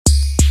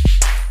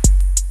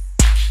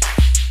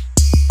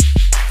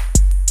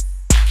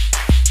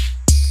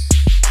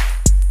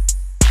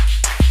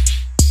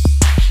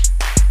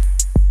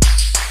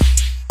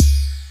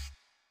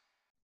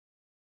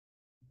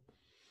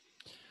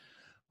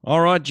All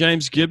right,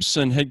 James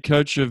Gibson, head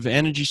coach of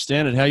Energy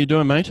Standard. How you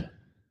doing, mate?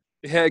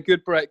 Yeah,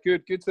 good, Brett.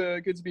 Good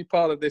to be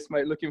part of this,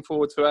 mate. Looking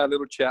forward to our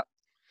little chat.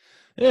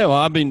 Yeah, well,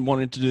 I've been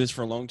wanting to do this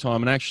for a long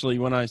time, and actually,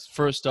 when I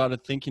first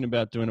started thinking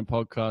about doing a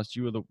podcast,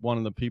 you were one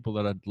of the people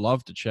that I'd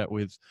love to chat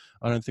with.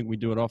 I don't think we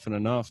do it often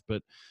enough,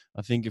 but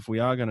I think if we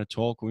are going to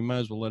talk, we may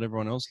as well let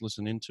everyone else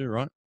listen in too,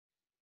 right?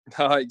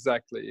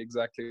 Exactly.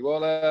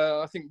 Well,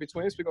 I think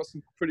between us, we've got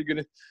some pretty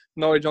good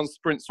knowledge on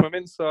sprint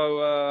swimming,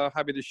 so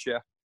happy to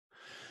share.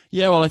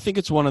 Yeah, well, I think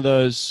it's one of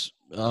those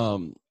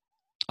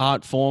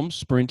art forms,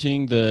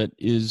 sprinting, that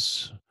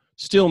is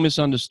still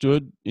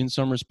misunderstood in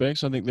some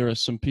respects. I think there are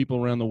some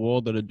people around the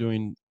world that are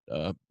doing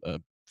a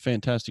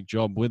fantastic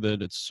job with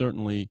it. It's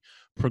certainly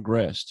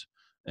progressed.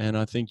 And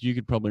I think you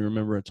could probably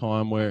remember a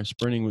time where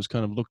sprinting was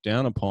kind of looked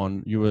down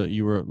upon. You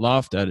were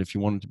laughed at if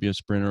you wanted to be a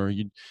sprinter, or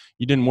you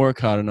didn't work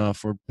hard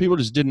enough, or people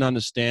just didn't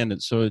understand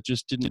it, so it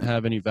just didn't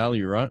have any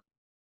value, right?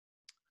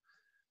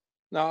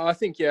 No, I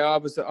think I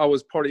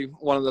was probably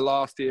one of the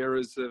last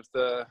eras of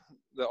the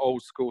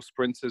old school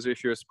sprinters.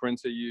 If you're a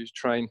sprinter, you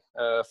train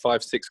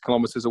 5-6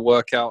 kilometers a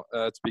workout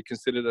to be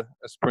considered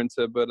a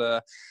sprinter. But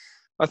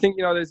I think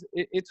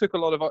it took a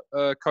lot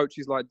of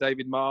coaches like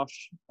David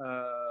Marsh who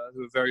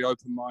are very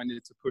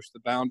open-minded to push the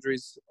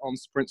boundaries on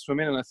sprint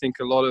swimming, and I think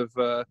a lot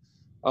of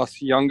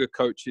us younger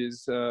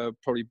coaches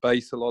probably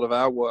base a lot of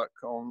our work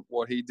on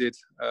what he did,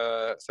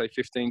 say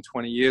 15,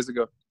 20 years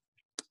ago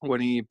when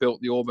he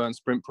built the Auburn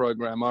sprint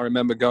program. I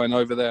remember going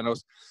over there and I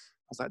was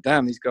like,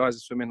 damn, these guys are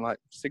swimming like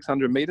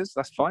 600 meters.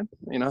 That's fine,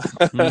 Yeah.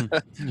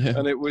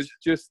 And it was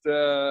just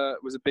it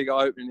was a big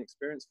eye-opening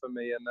experience for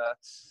me. And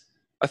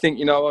I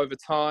think over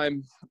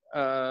time,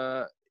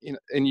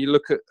 and you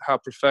look at how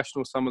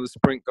professional some of the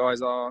sprint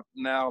guys are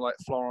now, like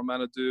Florent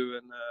Manodou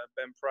and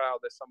Ben Proud.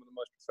 They're some of the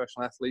most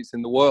professional athletes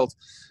in the world.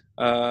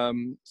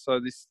 So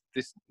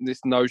this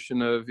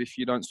notion of if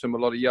you don't swim a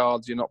lot of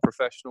yards, you're not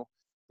professional.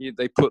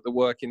 They put the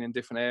work in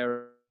different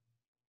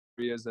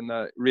areas, and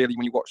really,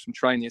 when you watch them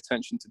train, the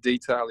attention to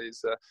detail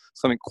is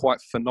something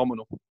quite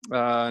phenomenal.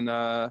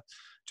 And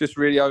just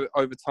really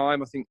over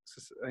time, I think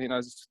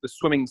the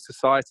swimming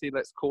society,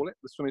 let's call it,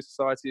 the swimming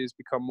society has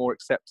become more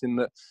accepting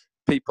that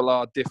people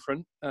are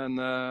different, and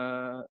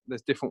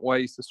there's different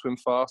ways to swim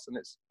fast, and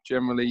it's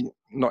generally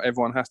not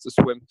everyone has to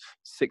swim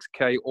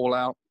 6K all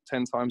out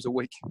 10 times a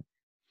week.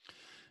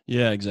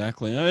 Yeah,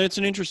 exactly. It's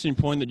an interesting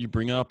point that you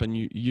bring up, and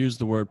you use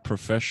the word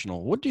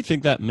professional. What do you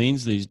think that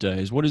means these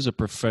days? What is a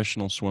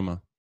professional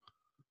swimmer?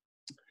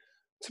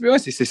 To be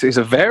honest, this is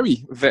a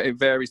very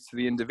varies to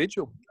the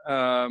individual.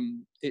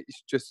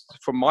 It's just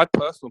from my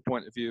personal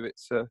point of view,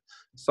 it's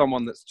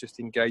someone that's just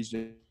engaged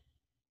in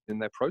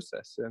their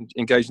process and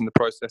engaged in the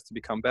process to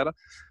become better.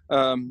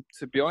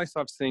 To be honest,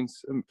 I've seen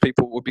some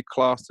people would be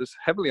classed as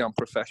heavily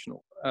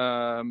unprofessional,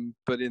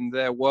 but in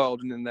their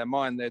world and in their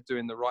mind, they're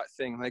doing the right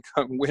thing. They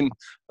go and win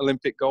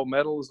Olympic gold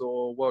medals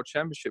or World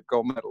Championship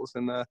gold medals,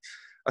 and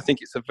I think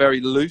it's a very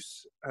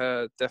loose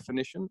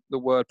definition, the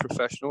word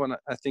professional, and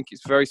I think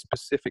it's very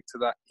specific to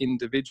that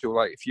individual.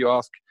 Like if you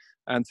ask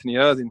Anthony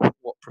Erding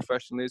what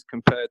professional is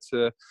compared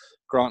to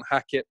Grant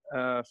Hackett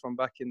from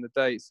back in the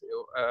days,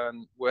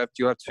 you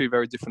have two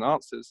very different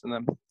answers.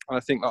 And I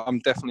think I'm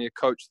definitely a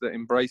coach that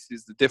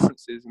embraces the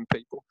differences in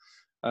people.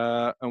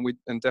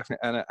 And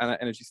definitely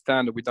at Energy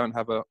Standard, we don't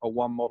have a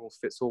one model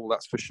fits all.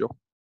 That's for sure.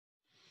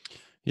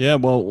 Yeah,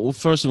 well,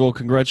 first of all,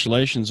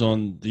 congratulations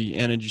on the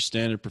Energy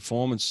Standard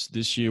performance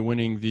this year,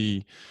 winning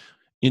the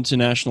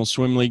International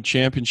Swim League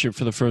Championship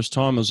for the first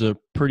time. It was a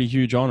pretty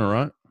huge honor,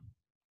 right?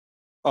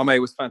 Oh, mate, it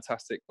was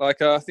fantastic.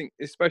 Like, I think,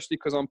 especially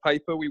because on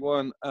paper, we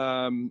weren't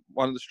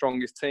one of the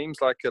strongest teams.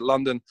 Like,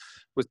 London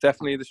was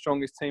definitely the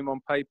strongest team on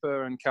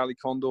paper, and Cali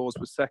Condors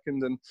was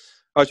second. And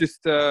I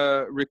just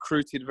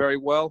recruited very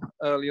well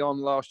early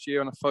on last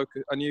year, and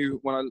I knew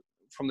I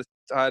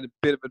had a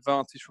bit of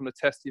advantage from the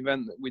test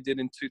event that we did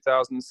in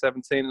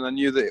 2017, and I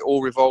knew that it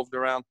all revolved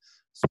around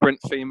sprint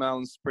female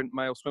and sprint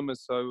male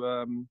swimmers.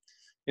 So,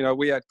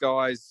 we had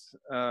guys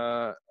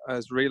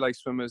as relay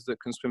swimmers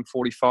that can swim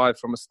 45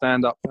 from a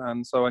stand-up,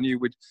 and so I knew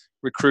we'd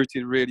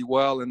recruited really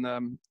well.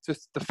 And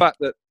just the fact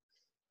that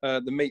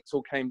the meets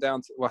all came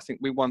down to, well, I think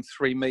we won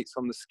 3 meets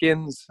on the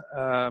skins.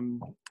 I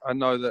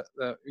know that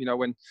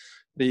when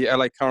the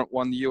LA Current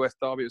won the US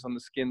Derby, it was on the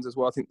skins as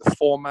well. I think the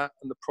format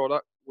and the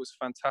product was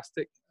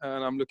fantastic,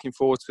 and I'm looking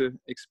forward to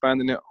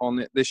expanding it on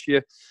it this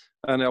year.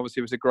 And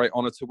obviously, it was a great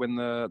honor to win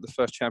the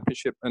first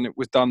championship, and it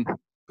was done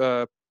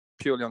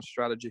purely on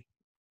strategy.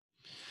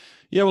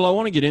 Yeah, well, I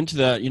want to get into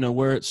that,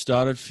 where it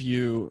started for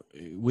you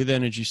with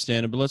Energy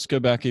Standard, but let's go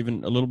back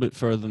even a little bit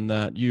further than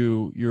that.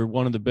 You're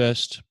one of the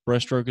best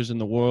breaststrokers in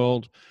the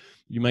world.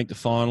 You make the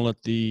final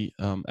at the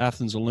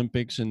Athens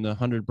Olympics in the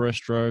 100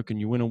 breaststroke, and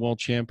you win a world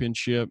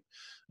championship,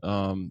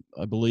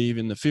 I believe,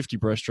 in the 50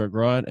 breaststroke,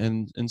 right?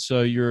 And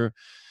so you're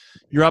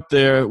up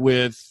there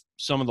with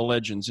some of the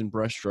legends in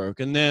breaststroke.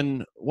 And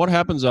then what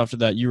happens after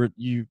that?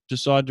 You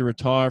decide to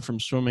retire from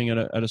swimming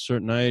at a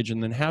certain age,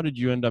 and then how did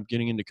you end up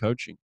getting into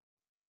coaching?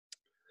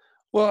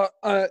 Well,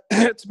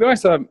 to be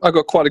honest, I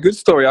got quite a good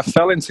story. I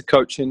fell into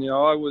coaching.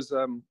 I was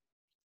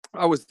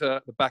I was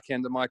the back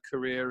end of my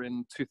career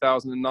in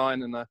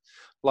 2009, and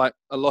like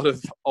a lot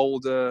of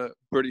older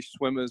British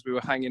swimmers, we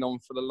were hanging on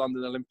for the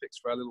London Olympics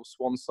for our little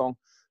swan song,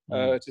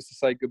 just to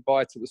say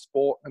goodbye to the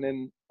sport. And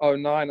in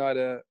 '09, I had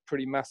a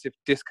pretty massive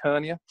disc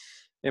hernia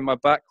in my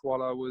back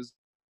while I was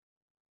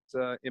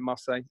in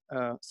Marseille,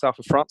 south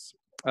of France,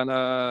 and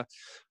I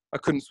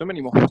couldn't swim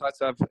anymore. I had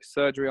to have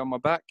surgery on my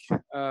back.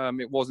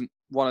 It wasn't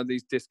one of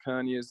these disc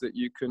hernias that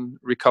you can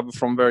recover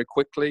from very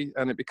quickly,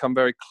 and it became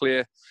very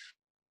clear.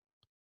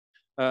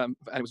 And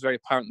it was very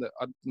apparent that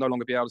I'd no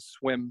longer be able to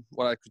swim.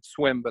 Well, I could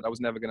swim, but I was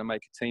never going to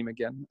make a team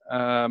again.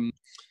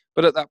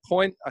 But at that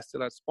point, I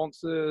still had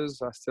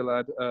sponsors. I still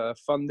had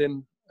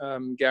funding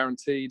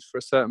guaranteed for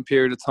a certain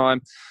period of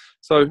time.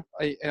 So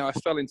I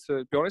fell into,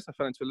 to be honest, I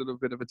fell into a little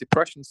bit of a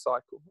depression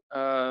cycle.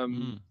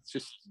 It's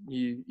just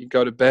you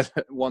go to bed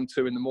at 1,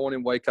 2 in the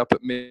morning, wake up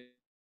at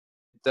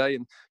midday,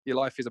 and your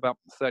life is about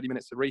 30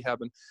 minutes of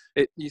rehab, and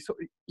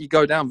you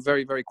go down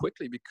very, very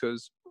quickly,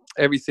 because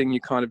everything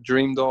you kind of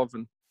dreamed of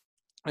and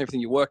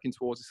everything you're working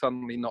towards is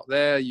suddenly not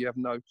there. You have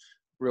no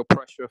real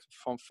pressure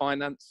from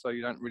finance, so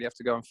you don't really have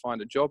to go and find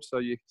a job. So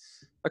I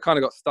kind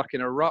of got stuck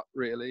in a rut,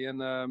 really.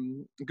 And a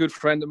good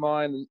friend of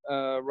mine,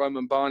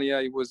 Romain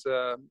Barnier, was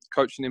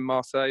coaching in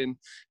Marseille, and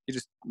he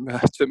just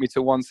took me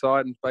to one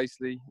side and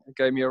basically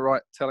gave me a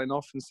right telling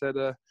off and said,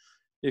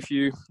 if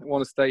you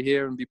want to stay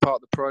here and be part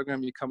of the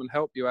program, you come and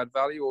help, you add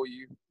value, or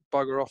you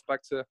bugger off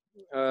back to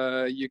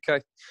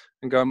UK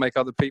and go and make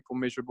other people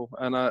miserable.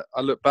 And I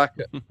look back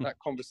at that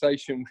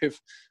conversation with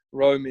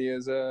Romy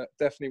as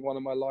definitely one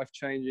of my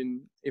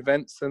life-changing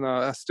events, and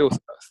I still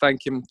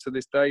thank him to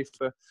this day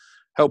for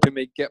helping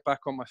me get back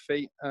on my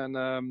feet.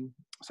 And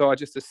so I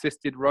just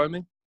assisted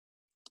Romy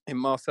in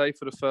Marseille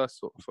for the first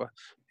sort of,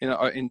 in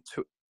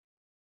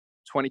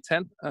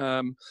 2010.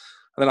 And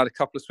then I had a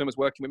couple of swimmers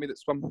working with me that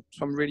swam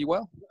really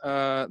well.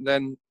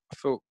 Then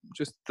for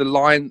just the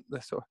line,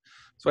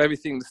 so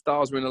everything, the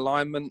stars were in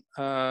alignment.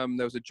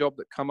 There was a job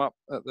that come up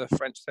at the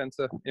French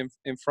Centre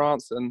in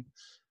France, and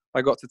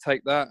I got to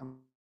take that.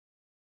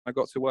 I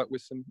got to work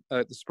with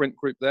the sprint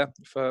group there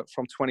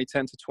from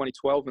 2010 to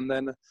 2012, and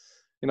then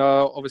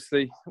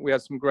obviously we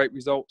had some great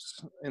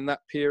results in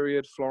that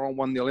period. Florent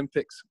won the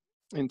Olympics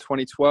in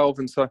 2012,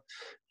 and so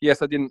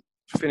yes, I didn't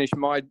finish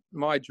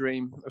my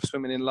dream of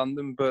swimming in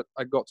London, but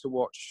I got to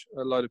watch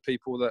a load of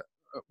people that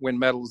win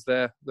medals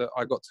there that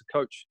I got to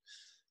coach.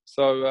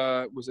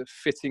 So it was a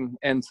fitting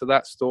end to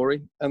that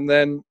story. And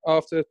then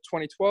after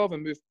 2012, I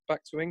moved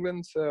back to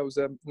England. I was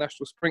a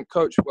national sprint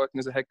coach, working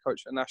as a head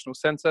coach at National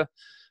Centre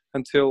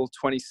until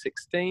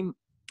 2016.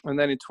 And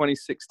then in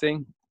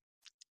 2016,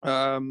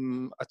 I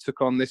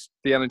took on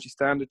the Energy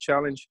Standard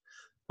Challenge.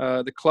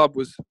 The club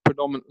was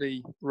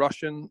predominantly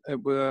Russian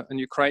and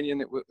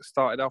Ukrainian. It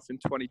started off in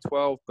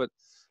 2012, but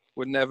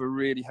we never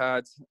really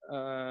had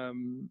a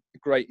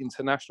great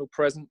international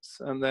presence.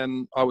 And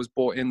then I was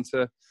brought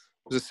into, it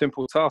was a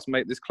simple task,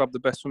 make this club the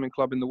best swimming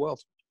club in the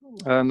world.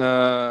 And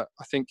I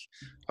think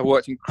I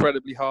worked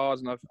incredibly hard,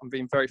 and I'm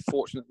being very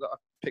fortunate that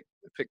I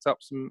picked up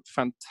some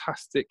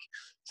fantastic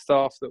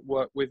staff that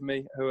work with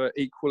me, who are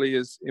equally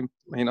as,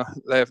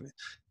 they have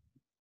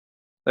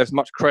as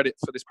much credit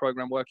for this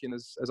program working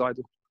as I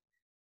do.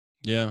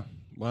 Yeah.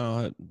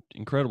 Wow.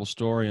 Incredible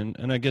story.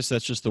 And I guess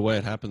that's just the way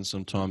it happens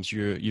sometimes.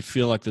 You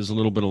feel like there's a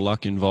little bit of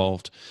luck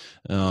involved.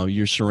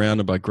 You're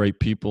surrounded by great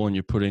people, and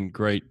you're put in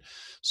great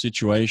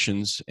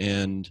situations,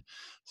 and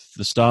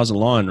the stars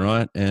align,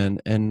 right?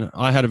 And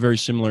I had a very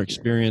similar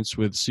experience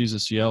with Cesar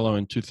Cielo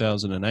in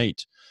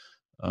 2008.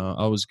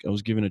 I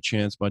was given a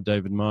chance by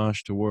David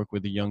Marsh to work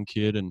with a young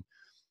kid, and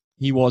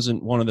he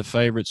wasn't one of the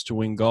favorites to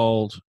win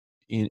gold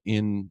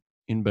in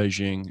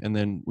Beijing. And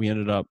then we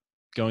ended up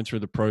going through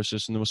the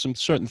process, and there were some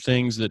certain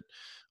things that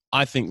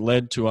I think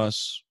led to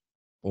us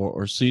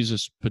or Cesar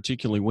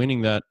particularly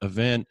winning that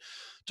event.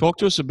 Talk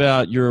to us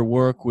about your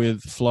work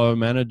with Flo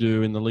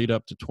Manodou in the lead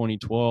up to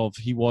 2012.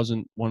 He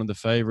wasn't one of the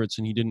favorites,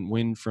 and he didn't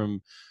win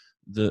from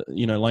the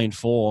lane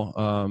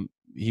 4.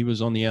 He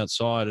was on the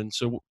outside, and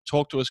so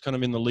talk to us kind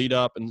of in the lead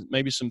up, and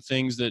maybe some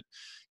things that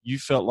you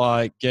felt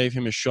like gave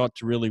him a shot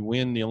to really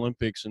win the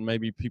Olympics, and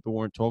maybe people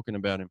weren't talking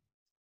about him.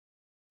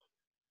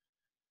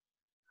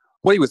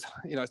 Well, he was,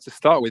 to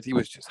start with, he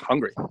was just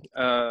hungry,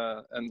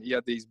 and he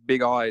had these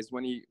big eyes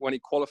when he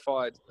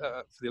qualified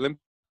for the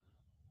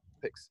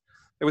Olympics.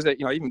 It was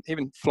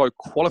even Flo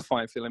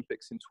qualifying for the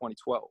Olympics in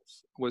 2012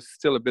 was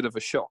still a bit of a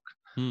shock.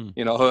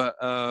 He had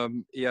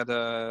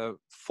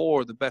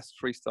 4 of the best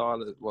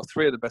freestylers,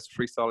 3 of the best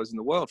freestylers in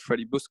the world.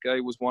 Freddie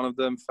Bousquet was one of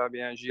them.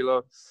 Fabien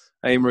Gillot,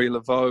 Aymeri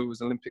Laveau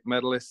was Olympic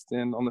medalist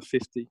on the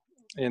 50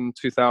 in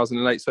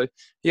 2008. So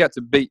he had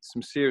to beat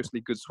some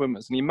seriously good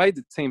swimmers, and he made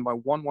the team by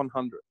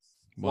 1/100th.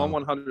 Wow.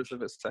 1/100th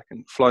of a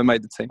second. Flo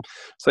made the team.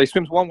 So he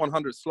swims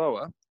 1/100th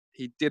slower.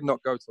 He did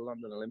not go to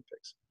London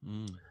Olympics.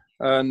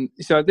 And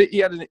so he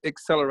had an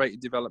accelerated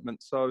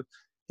development. So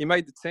he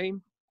made the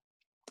team,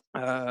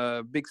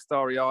 big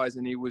starry eyes,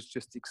 and he was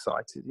just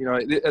excited.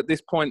 At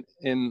this point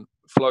in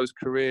Flo's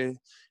career,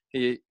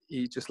 he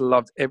just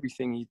loved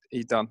everything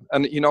he'd done.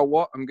 And you know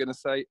what? I'm going to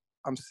say,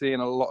 I'm seeing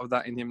a lot of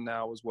that in him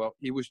now as well.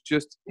 He was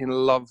just in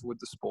love with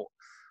the sport.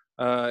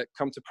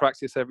 Come to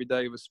practice every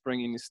day with a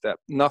spring in his step.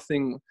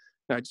 Nothing,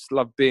 just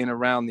loved being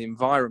around the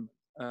environment,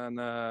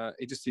 and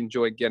he just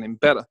enjoyed getting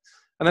better.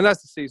 And then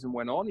as the season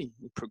went on, he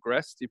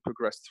progressed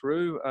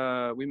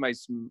through. We made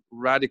some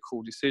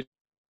radical decisions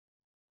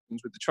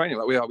with the training.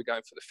 Like, we're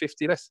going for the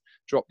 50, let's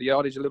drop the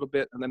yardage a little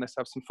bit, and then let's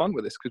have some fun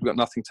with this because we've got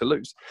nothing to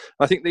lose.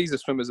 I think these are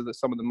swimmers that are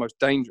some of the most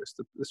dangerous.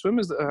 The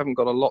swimmers that haven't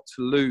got a lot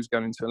to lose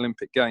going into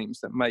Olympic Games,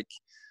 that make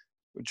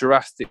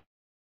drastic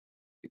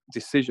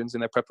decisions in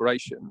their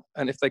preparation,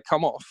 and if they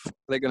come off,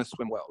 they're going to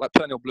swim well. Like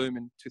Pernille Bloom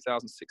in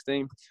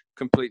 2016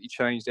 completely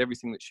changed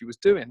everything that she was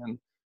doing, and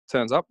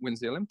turns up, wins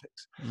the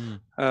Olympics.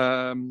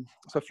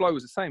 So Flo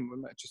was the same,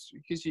 just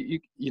because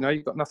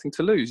you've got nothing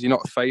to lose. You're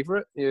not a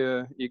favourite.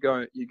 You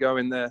go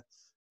in there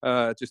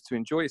just to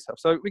enjoy yourself.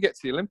 So we get to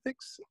the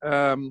Olympics.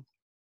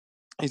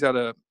 He's had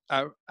a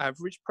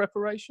average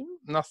preparation,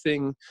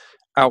 nothing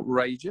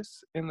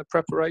outrageous in the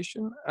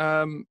preparation,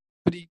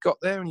 but he got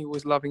there and he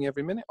was loving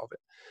every minute of it.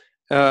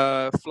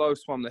 Flo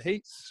swam the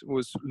heats,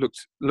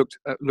 looked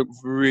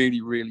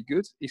really, really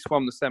good. He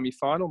swam the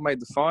semi-final, made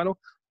the final.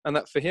 And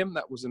that, for him,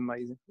 that was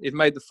amazing. He'd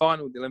made the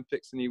final of the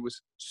Olympics and he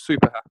was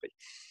super happy.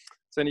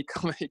 So then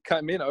he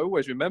came in. I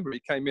always remember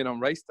he came in on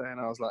race day and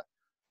I was like,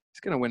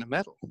 he's going to win a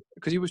medal,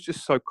 because he was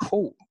just so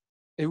cool.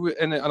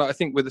 And I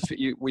think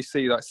we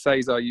see like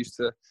Cesar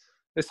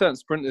there's certain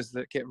sprinters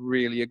that get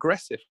really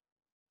aggressive.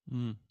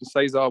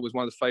 Cesar was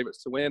one of the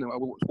favourites to win, and I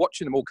was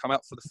watching them all come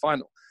out for the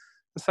final.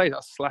 And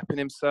Cesar slapping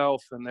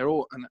himself, and they're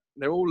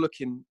all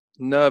looking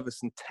nervous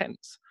and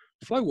tense.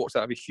 Flo walks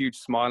out with a huge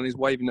smile and he's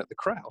waving at the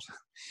crowd.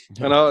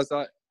 Yeah.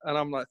 And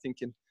I'm like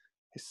thinking,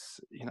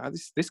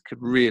 this could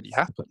really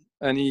happen.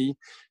 And he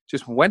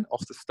just went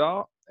off the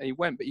start. He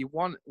went, but he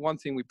won. One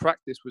thing we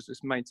practiced was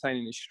just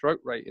maintaining his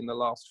stroke rate in the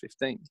last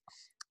 15.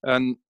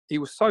 And he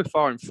was so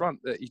far in front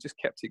that he just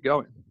kept it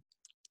going.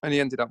 And he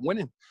ended up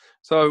winning.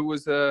 So it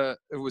was a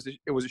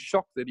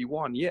shock that he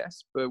won,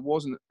 yes, but it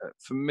wasn't,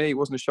 for me, it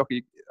wasn't a shock.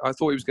 I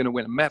thought he was going to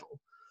win a medal,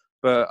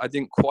 but I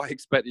didn't quite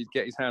expect he'd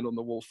get his hand on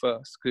the wall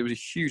first, because it was a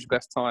huge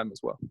best time as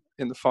well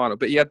in the final.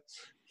 But he had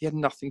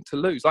nothing to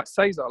lose. Like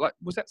Cesar,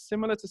 was that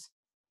similar to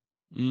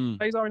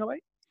Cesar in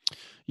 08?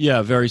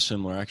 Yeah, very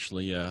similar,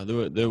 actually. Yeah,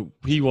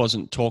 he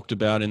wasn't talked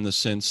about in the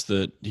sense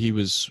that he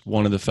was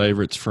one of the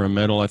favorites for a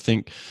medal. I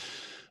think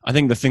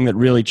the thing that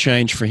really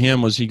changed for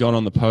him was he got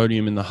on the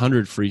podium in the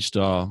 100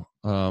 freestyle.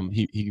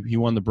 He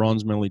won the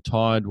bronze medal. He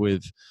tied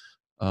with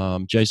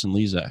Jason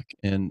Lezak,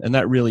 and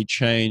that really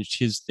changed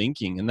his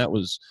thinking. And that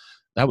was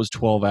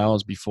 12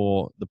 hours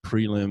before the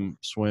prelim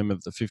swim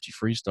of the 50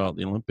 freestyle at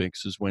the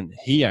Olympics, is when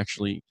he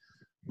actually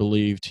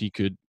believed he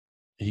could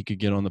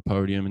get on the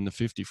podium in the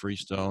 50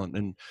 freestyle,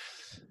 and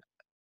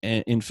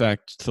in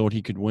fact thought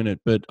he could win it.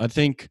 But I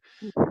think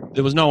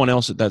there was no one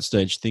else at that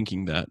stage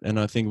thinking that, and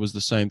I think it was the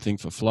same thing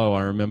for Flo.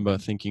 I remember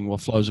thinking, well,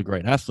 Flo's a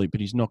great athlete,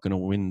 but he's not going to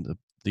win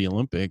the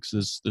Olympics.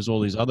 There's all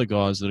these other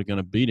guys that are going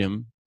to beat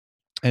him,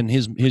 and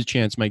his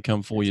chance may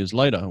come 4 years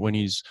later when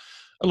he's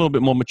a little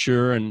bit more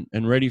mature and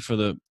ready for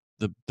the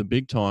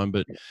big time.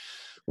 But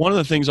one of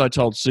the things I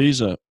told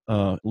Cesar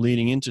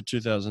leading into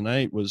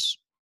 2008 was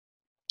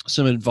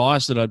some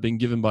advice that I'd been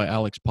given by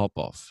Alex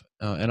Popov.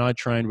 And I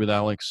trained with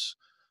Alex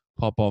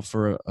Popov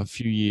for a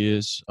few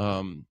years,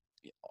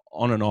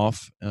 on and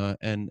off.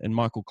 And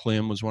Michael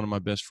Klim was one of my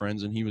best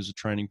friends, and he was a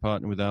training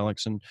partner with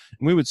Alex. And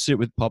we would sit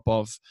with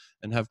Popov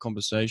and have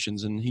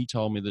conversations. And he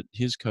told me that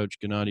his coach,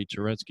 Gennady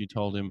Turetsky,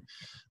 told him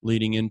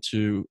leading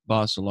into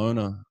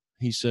Barcelona,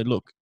 he said,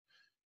 look,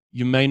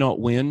 you may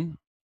not win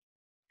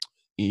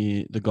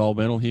the gold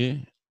medal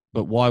here,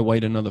 but why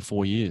wait another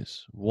 4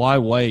 years? Why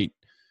wait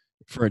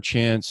for a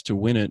chance to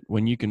win it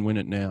when you can win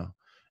it now?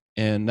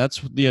 And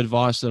that's the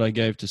advice that I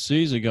gave to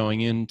Cesar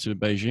going into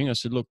Beijing. I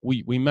said, look,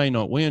 we may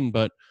not win,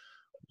 but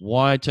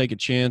why take a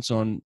chance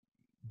on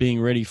being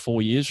ready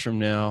 4 years from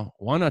now?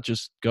 Why not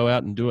just go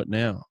out and do it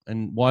now?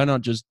 And why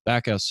not just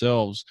back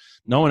ourselves?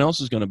 No one else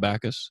is going to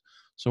back us.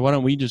 So why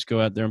don't we just go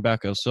out there and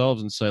back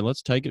ourselves and say,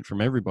 let's take it from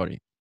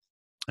everybody?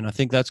 And I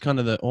think that's kind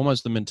of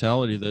almost the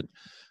mentality that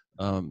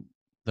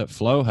that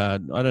Flo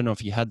had. I don't know if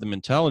he had the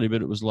mentality,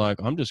 but it was like,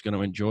 I'm just going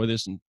to enjoy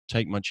this and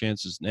take my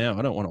chances now.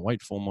 I don't want to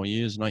wait 4 more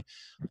years. And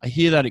I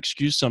hear that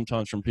excuse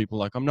sometimes from people,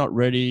 like, I'm not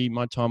ready.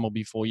 My time will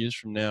be 4 years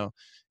from now.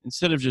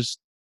 Instead of just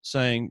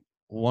saying,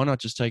 well, why not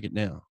just take it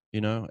now?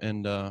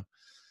 And that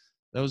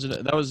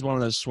was one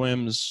of those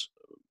swims,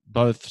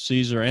 both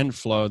Cesar and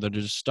Flo, that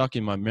are just stuck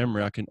in my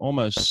memory. I can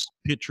almost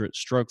picture it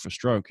stroke for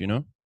stroke,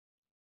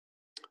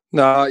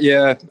 No,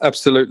 yeah,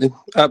 absolutely.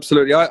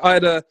 I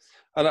had a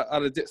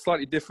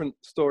slightly different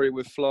story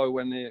with Flo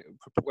when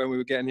we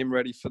were getting him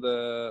ready for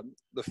the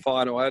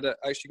final. I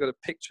actually got a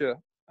picture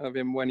of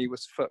him when he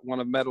won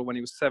a medal when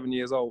he was 7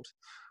 years old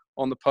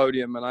on the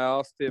podium, and I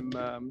asked him,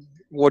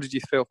 what did you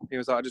feel? He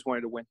was like, I just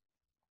wanted to win.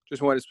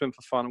 Just wanted to swim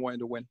for fun. I wanted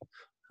to win.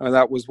 And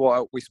that was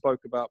what we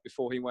spoke about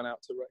before he went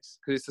out to race,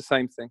 because it's the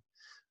same thing.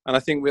 And I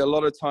think a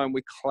lot of time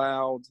we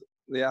cloud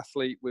the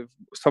athlete with,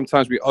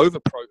 sometimes we over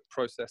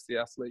process the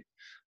athlete.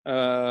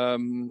 I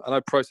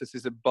know process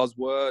is a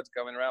buzzword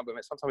going around, but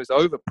sometimes it's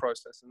over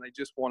process and they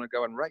just want to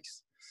go and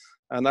race.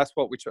 And that's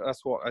what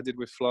I did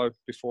with Flo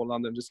before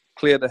London. Just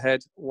clear the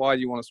head. Why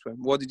do you want to swim?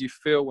 What did you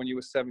feel when you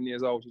were 7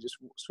 years old? You just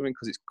swimming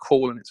because it's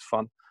cool and it's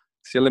fun.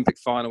 It's the Olympic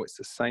final. It's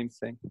the same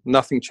thing.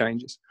 Nothing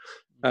changes.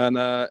 And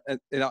I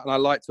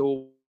like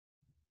to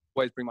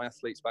always bring my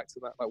athletes back to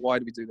that. Like, why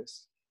do we do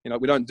this?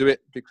 We don't do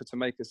it because to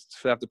make us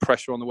have the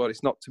pressure on the world.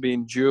 It's not to be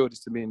endured.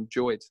 It's to be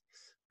enjoyed.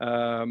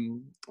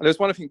 There's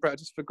one thing, Brett, I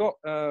just forgot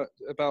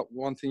about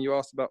one thing you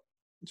asked about,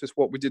 just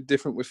what we did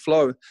different with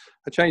Flo.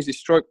 I changed his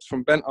strokes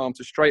from bent arm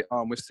to straight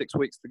arm with 6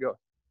 weeks to go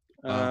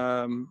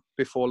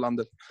before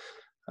London.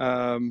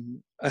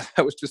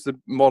 That was just a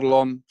model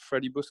on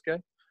Freddie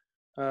Bousquet.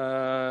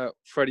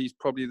 Freddie's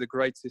probably the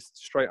greatest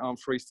straight arm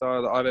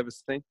freestyler that I've ever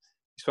seen.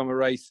 He's from a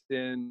race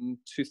in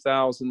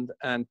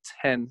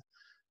 2010.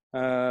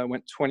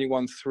 Went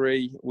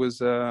 21.3,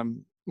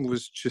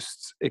 was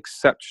just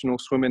exceptional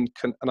swimming.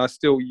 And I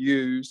still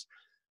use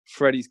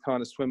Freddie's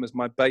kind of swim as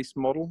my base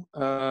model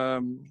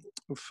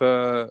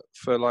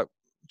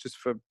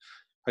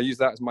I use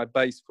that as my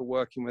base for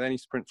working with any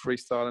sprint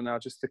freestyler now.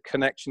 Just the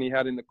connection he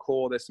had in the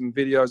core. There's some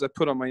videos I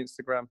put on my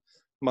Instagram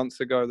months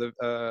ago,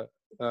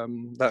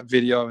 that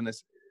video, and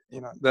there's,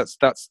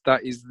 that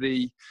is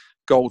the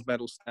gold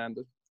medal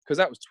standard, because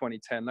that was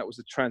 2010. That was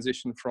a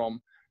transition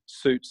from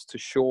suits to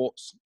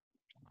shorts,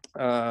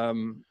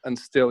 and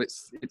still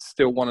it's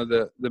still one of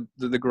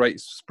the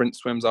greatest sprint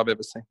swims I've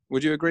ever seen.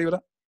 Would you agree with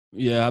that?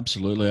 Yeah,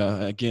 absolutely.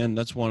 Again,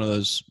 that's one of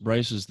those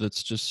races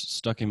that's just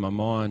stuck in my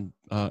mind.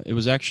 It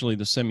was actually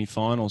the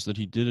semi-finals that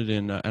he did it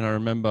in, and I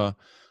remember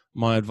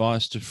my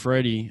advice to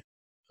Freddie.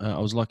 I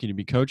was lucky to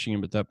be coaching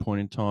him at that point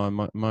in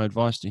time. My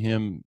advice to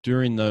him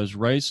during those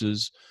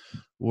races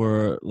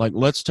were like,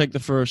 let's take the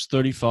first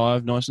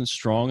 35 nice and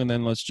strong, and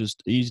then let's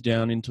just ease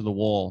down into the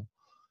wall.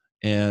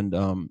 And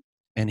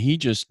he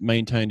just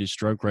maintained his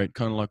stroke rate,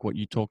 kind of like what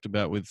you talked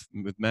about with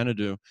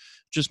Manadou.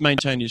 Just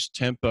maintained his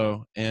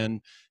tempo,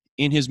 and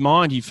in his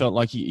mind, he felt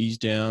like he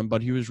eased down,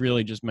 but he was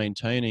really just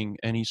maintaining,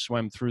 and he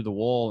swam through the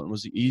wall and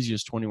was the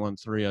easiest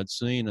 21.3 I'd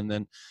seen. And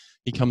then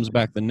he comes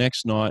back the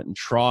next night and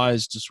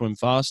tries to swim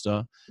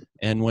faster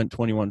and went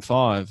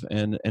 21.5,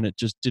 and it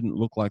just didn't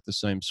look like the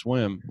same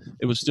swim.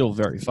 It was still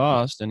very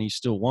fast, and he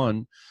still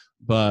won,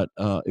 but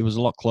it was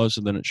a lot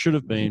closer than it should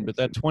have been. But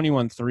that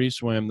 21.3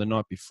 swim the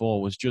night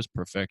before was just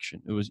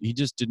perfection. He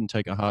just didn't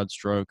take a hard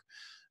stroke.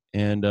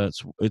 And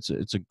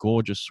it's a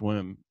gorgeous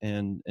swim,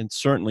 and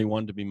certainly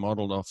one to be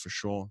modeled off for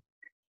sure.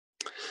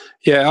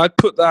 Yeah, I'd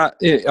put that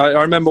in.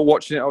 I remember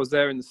watching it. I was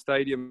there in the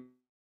stadium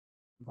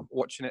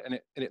watching it, and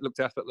it looked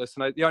effortless.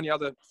 And the only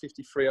other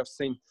 53 I've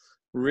seen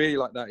really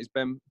like that is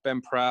Ben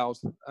Proud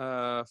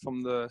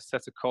from the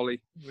Sette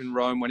Colli in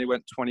Rome when he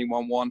went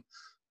 21.1.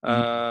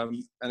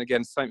 And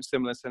again,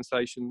 similar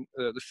sensation.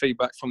 The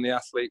feedback from the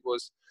athlete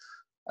was,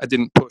 I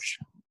didn't push.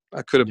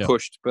 I could have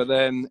pushed, but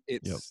then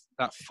it's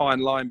that fine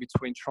line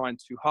between trying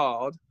too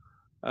hard,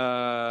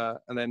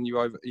 and then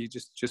you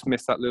just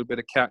miss that little bit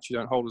of catch. You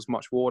don't hold as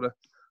much water,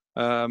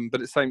 but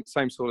it's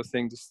same sort of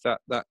thing. Just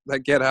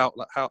that get out,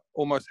 like how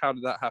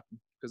did that happen?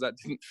 Because that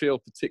didn't feel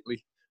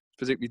particularly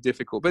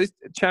difficult. But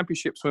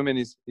championship swimming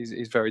is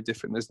very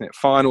different, isn't it?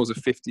 Finals of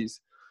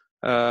 50s,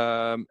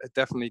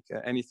 definitely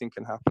anything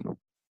can happen.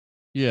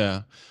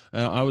 Yeah,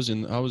 I was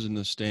in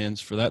the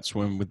stands for that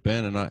swim with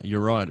Ben, and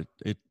you're right.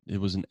 It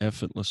was an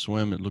effortless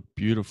swim. It looked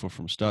beautiful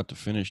from start to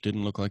finish.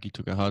 Didn't look like he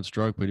took a hard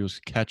stroke, but he was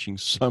catching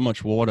so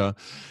much water.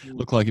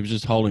 Looked like he was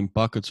just holding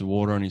buckets of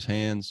water on his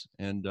hands,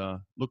 and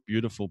looked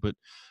beautiful. But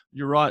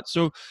you're right.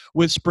 So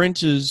with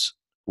sprinters,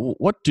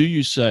 what do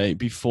you say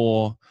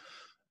before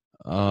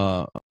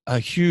a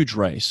huge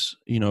race,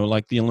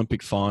 like the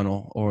Olympic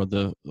final or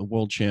the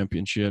World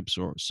Championships,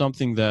 or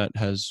something that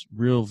has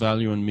real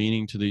value and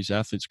meaning to these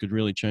athletes, could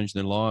really change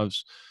their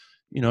lives?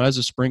 As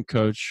a sprint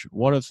coach,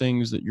 what are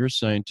things that you're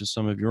saying to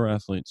some of your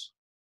athletes?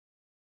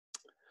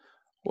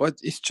 Well,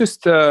 it's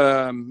just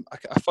I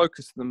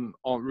focus them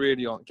on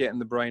getting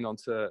the brain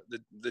onto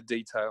the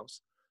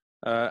details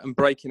and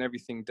breaking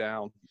everything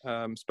down,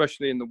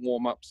 especially in the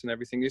warm-ups and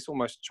everything. It's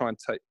almost trying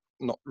to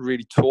not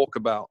really talk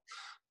about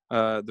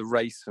the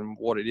race and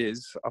what it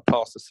is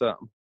past a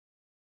certain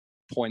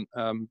point,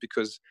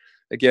 because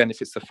again,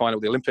 if it's the final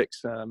of the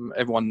Olympics,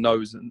 everyone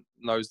knows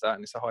that,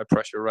 and it's a high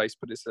pressure race.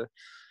 But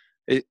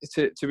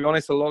to be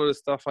honest, a lot of the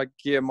stuff I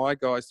gear my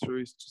guys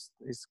through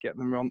is getting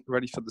them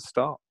ready for the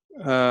start,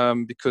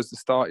 because the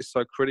start is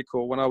so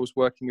critical. When I was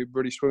working with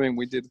British Swimming,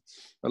 we did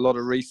a lot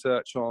of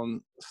research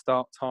on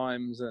start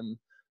times and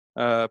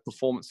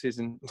performances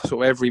in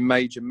sort of every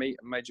major meet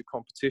and major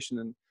competition,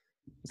 and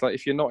it's like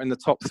if you're not in the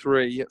top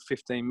 3 at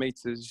 15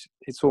 meters,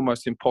 it's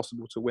almost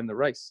impossible to win the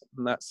race.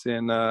 And that's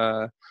in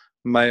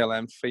male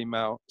and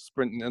female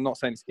sprinting. I'm not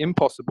saying it's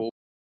impossible,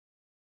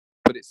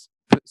 but it's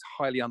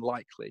highly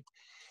unlikely.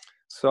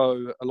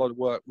 So a lot of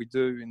work we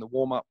do in the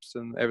warm-ups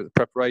and the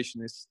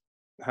preparation is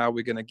how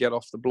we're going to get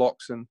off the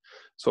blocks and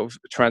sort of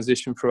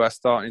transition through our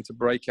start into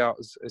breakout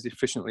as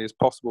efficiently as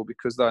possible,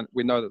 because then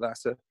we know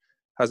that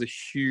has a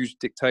huge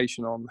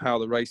dictation on how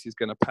the race is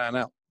going to pan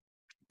out.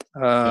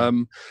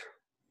 And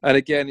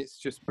again, it's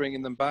just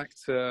bringing them back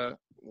to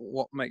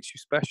what makes you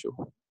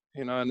special,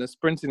 you know. And the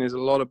sprinting is a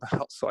lot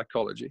about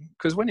psychology,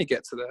 because when you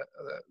get to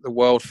the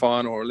world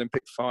final or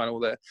Olympic final,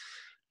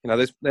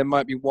 there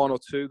might be one or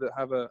two that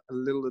have a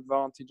little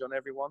advantage on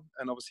everyone,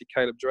 and obviously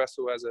Caleb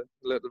Dressel has a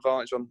little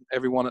advantage on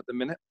everyone at the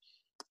minute.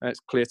 It's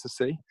clear to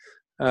see,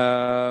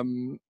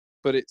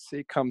 but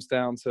it comes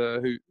down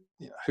to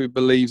who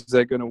believes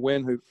they're going to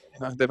win. Who,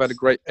 they've had a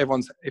great.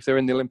 If they're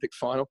in the Olympic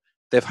final,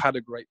 they've had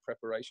a great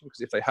preparation,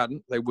 because if they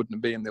hadn't, they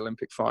wouldn't be in the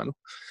Olympic final.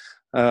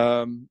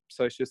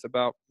 So it's just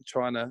about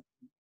trying to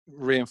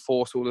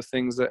reinforce all the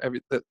things that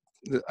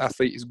the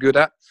athlete is good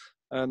at,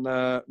 and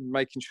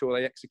making sure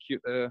they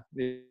execute the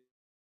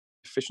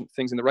efficient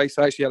things in the race.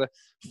 I actually had a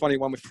funny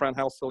one with Fran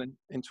Halsall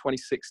in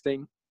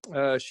 2016.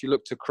 She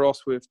looked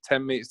across with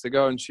 10 meters to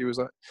go, and she was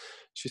like,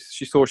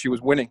 she thought she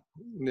was winning,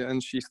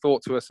 and she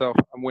thought to herself,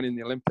 "I'm winning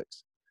the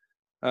Olympics."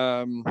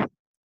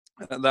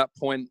 At that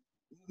point,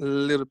 a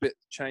little bit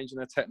changing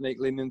her technique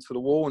leading into the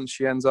wall, and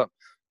she ends up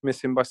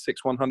missing by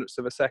 6/100ths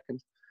of a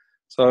second.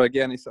 So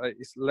again, it's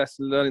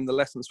learning the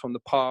lessons from the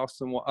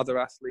past and what other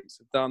athletes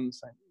have done.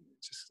 So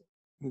just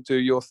do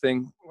your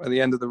thing. At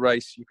the end of the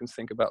race, you can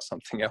think about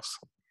something else.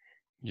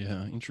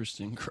 Yeah,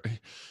 interesting. Great.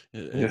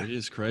 It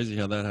is crazy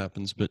how that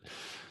happens. But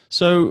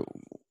so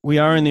we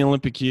are in the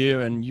Olympic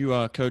year, and you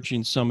are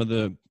coaching some of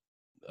the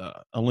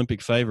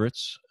Olympic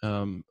favorites,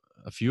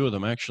 a few of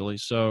them actually.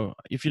 So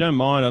if you don't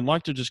mind, I'd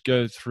like to just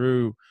go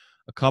through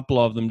a couple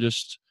of them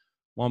just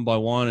one by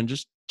one, and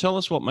just tell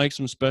us what makes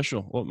them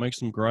special, what makes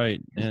them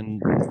great,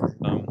 and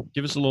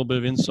give us a little bit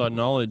of inside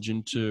knowledge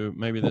into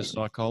maybe the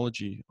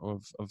psychology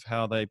of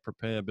how they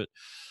prepare. But,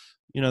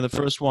 the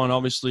first one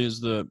obviously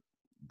is the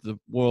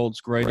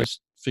world's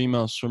greatest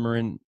female swimmer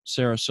in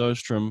Sarah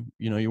Sjöström.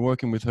 You're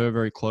working with her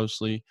very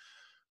closely.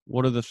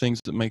 What are the things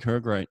that make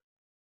her great?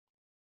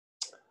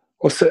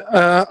 Well, so,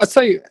 I'd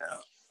say,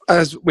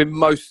 as with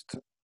most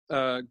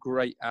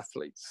great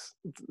athletes,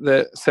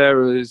 that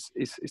Sarah is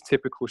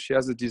typical. She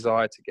has a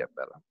desire to get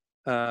better,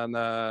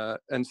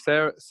 and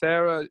Sarah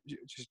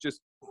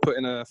just put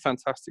in a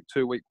fantastic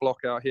 2-week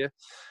block out here.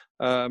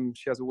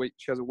 She has a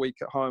week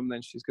at home,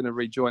 then she's going to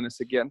rejoin us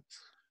again.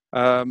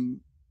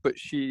 But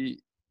she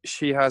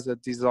has a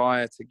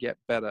desire to get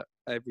better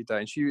every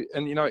day,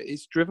 and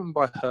it's driven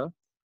by her.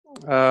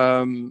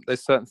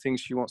 There's certain things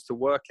she wants to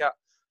work at,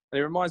 and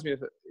she reminds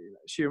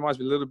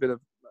me a little bit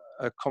of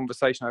a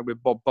conversation I had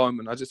with Bob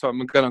Bowman. I'm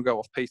going to go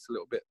off piece a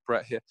little bit,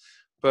 Brett, here,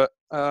 but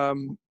I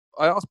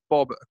asked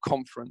Bob at a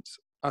conference.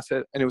 I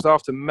said, and it was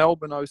after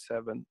Melbourne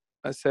 07.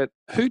 I said,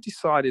 who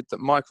decided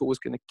that Michael was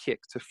going to kick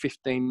to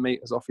 15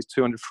 meters off his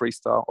 200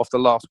 freestyle off the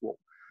last wall?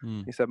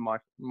 He said,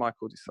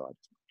 Michael decided.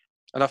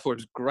 And I thought it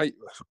was great,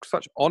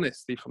 such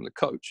honesty from the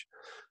coach.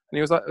 And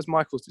he was like, it was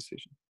Michael's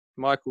decision.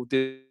 Michael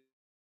did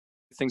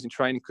things in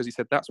training because he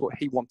said that's what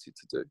he wanted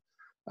to do.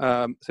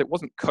 So it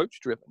wasn't coach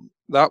driven,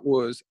 that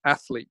was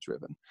athlete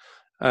driven.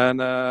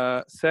 And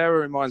Sarah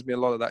reminds me a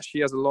lot of that. She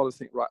has a lot of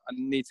things, right, I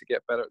need to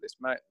get better at this.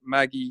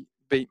 Maggie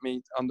beat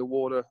me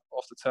underwater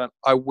off the turn.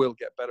 I will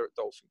get better at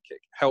dolphin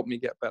kick. Help me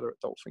get better at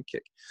dolphin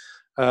kick.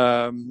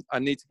 I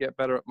need to get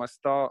better at my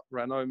start.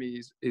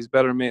 Ranomi is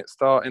better than me at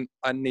starting.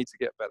 I need to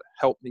get better.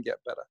 Help me get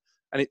better.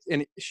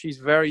 And she's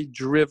very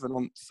driven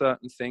on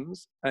certain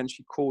things. And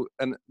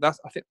that's,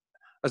 I think,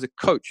 as a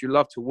coach, you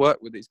love to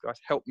work with these guys.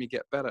 Help me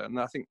get better. And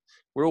I think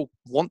we all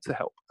want to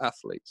help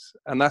athletes.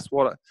 And that's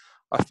what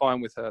I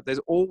find with her. There's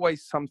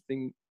always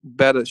something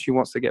better she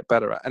wants to get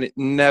better at. And it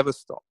never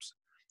stops.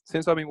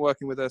 Since I've been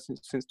working with her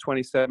since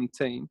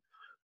 2017,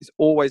 it's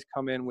always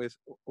come in with,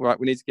 right,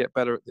 we need to get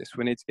better at this.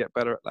 We need to get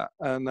better at that.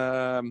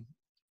 And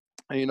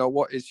you know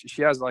what,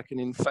 she has like an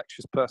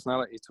infectious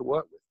personality to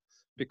work with,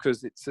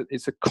 because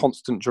it's a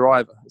constant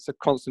driver. It's a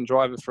constant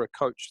driver for a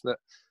coach that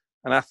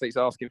an athlete's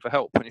asking for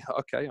help, and you're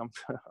like, okay,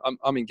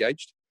 I'm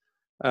engaged.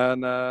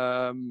 And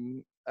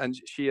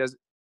she has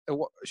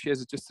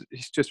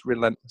it's just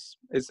relentless.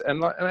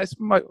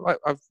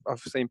 I've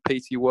seen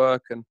PT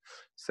work and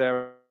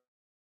Sarah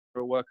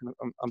work, and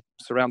I'm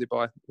surrounded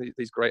by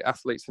these great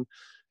athletes, and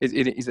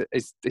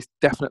it's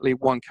definitely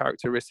one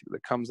characteristic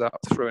that comes out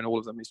through in all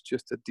of them. It's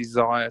just a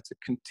desire to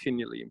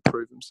continually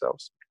improve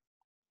themselves.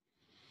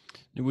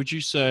 Would you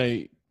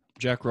say,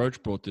 Jack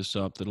Roach brought this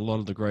up, that a lot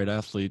of the great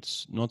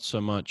athletes not so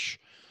much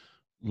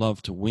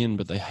love to win,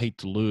 but they hate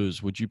to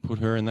lose? Would you put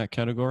her in that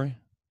category?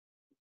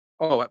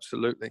 Oh,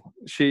 absolutely.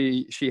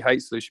 She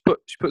hates to lose.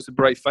 She puts a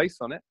brave face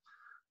on it.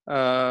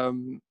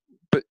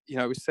 But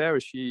with Sarah,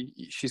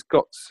 she's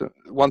got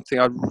one thing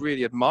I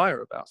really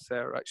admire about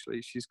Sarah.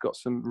 Actually, she's got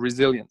some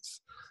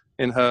resilience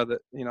in her.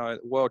 That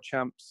at World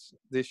Champs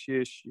this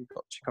year, she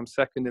comes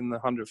second in the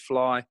 100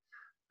 fly,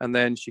 and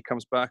then she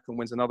comes back and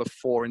wins another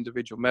 4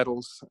 individual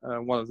medals.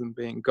 One of them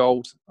being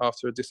gold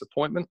after a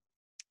disappointment.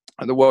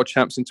 At the World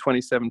Champs in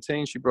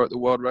 2017, she broke the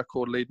world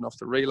record leading off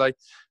the relay.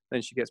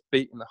 Then she gets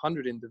beat in the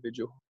 100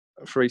 individual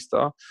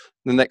freestyle.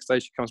 The next day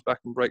she comes back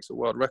and breaks a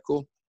world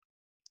record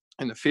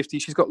in the 50.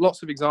 She's got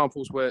lots of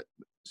examples where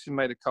she's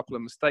made a couple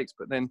of mistakes,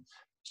 but then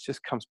she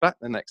just comes back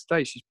the next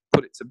day. She's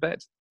put it to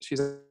bed. She's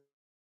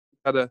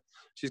got it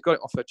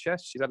off her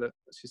chest. She's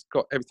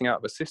got everything out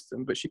of her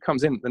system, but she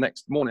comes in the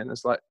next morning and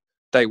it's like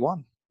day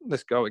one.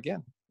 Let's go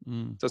again.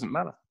 Doesn't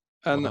matter.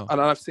 And Wow. and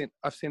I've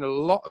seen a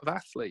lot of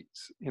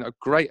athletes,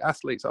 great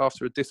athletes,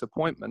 after a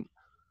disappointment,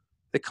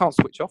 they can't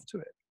switch off to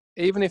it.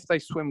 Even if they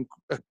swim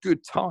a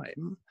good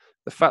time,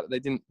 the fact that they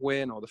didn't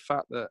win, or the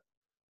fact that,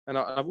 and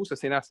I've also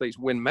seen athletes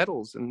win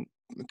medals and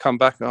come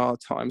back,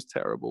 time's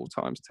terrible.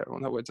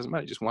 No, it doesn't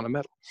matter. You just won a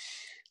medal.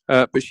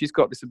 But she's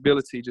got this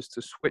ability just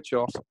to switch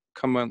off,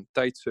 come on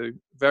day two,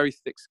 very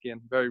thick skin,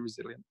 very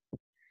resilient.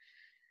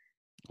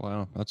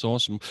 Wow, that's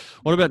awesome.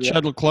 What about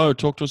Chad le Clos?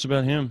 Talk to us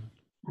about him.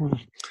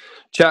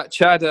 Chad's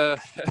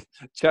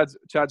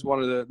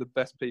one of the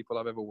best people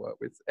I've ever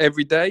worked with.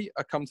 Every day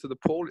I come to the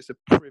pool, it's a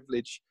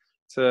privilege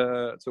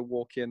to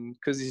walk in,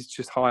 because he's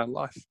just high on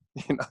life.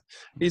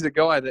 He's a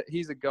guy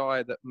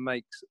that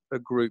makes a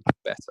group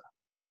better,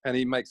 and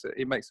he makes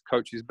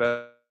coaches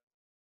better.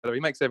 He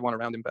makes everyone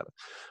around him better.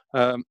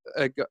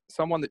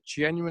 Someone that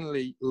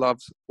genuinely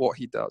loves what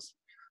he does,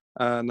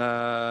 and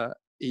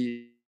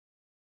he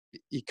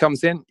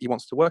comes in. He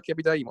wants to work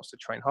every day. He wants to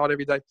train hard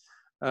every day.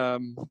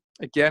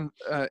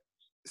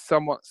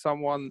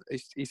 Someone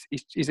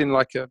he's in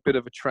like a bit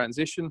of a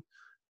transition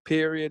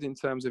period in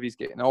terms of he's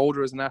getting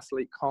older as an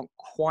athlete, can't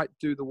quite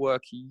do the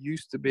work he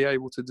used to be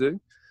able to do,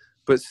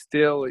 but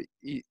still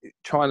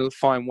trying to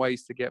find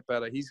ways to get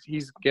better.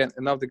 He's getting,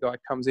 another guy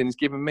comes in, he's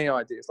giving me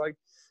ideas. Like,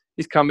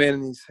 he's come in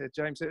and he said,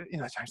 James,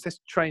 let's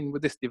train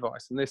with this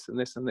device and this and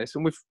this and this.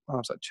 And I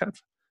was like, Chad,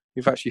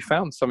 we've actually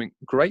found something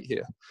great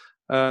here.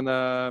 And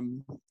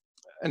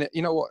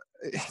you know what?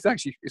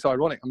 It's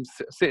ironic. I'm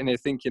sitting here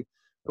thinking,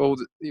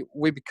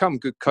 we become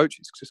good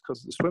coaches just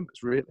because of the swimmers,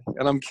 really.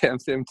 And I'm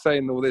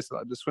saying all this,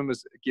 like, the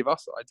swimmers give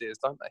us ideas,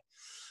 don't they?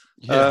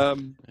 Yeah.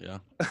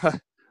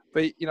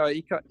 But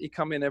he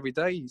come in every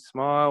day. He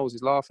smiles,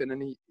 he's laughing,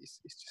 and he's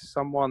just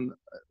someone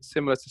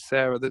similar to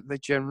Sarah, that they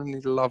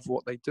genuinely love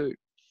what they do.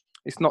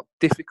 It's not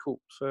difficult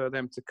for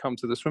them to come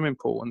to the swimming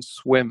pool and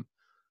swim.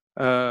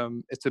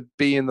 It's to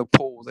be in the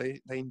pool. They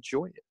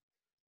enjoy it.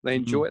 They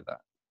enjoy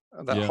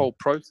that whole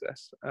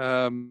process.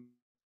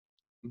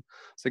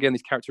 So again,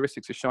 these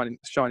characteristics are shining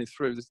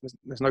through.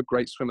 There's no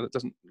great swimmer that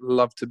doesn't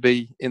love to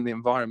be in the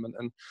environment.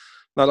 And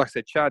like I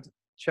said, Chad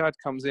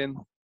comes in.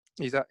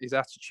 His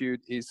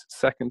attitude is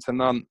second to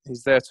none.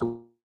 He's there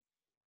to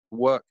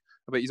work,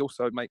 but he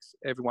also makes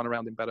everyone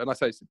around him better. And I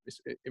say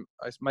it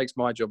makes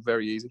my job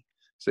very easy.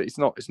 So it's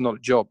not a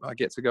job. I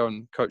get to go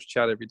and coach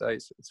Chad every day.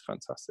 It's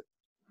fantastic.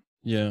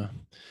 Yeah.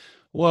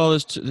 Well,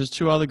 there's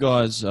two other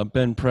guys,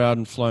 Ben Proud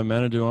and Flo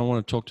Manadou. I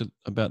want to talk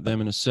about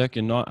them in a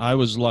second. I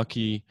was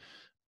lucky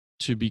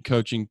to be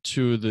coaching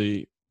two of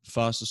the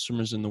fastest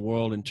swimmers in the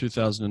world in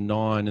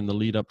 2009 in the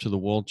lead up to the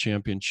World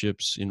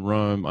Championships in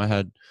Rome. I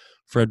had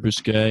Fred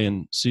Bousquet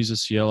and Cesar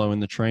Cielo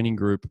in the training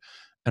group.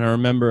 And I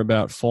remember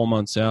about 4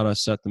 months out, I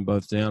sat them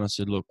both down. I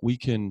said, look, we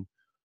can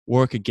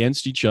work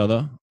against each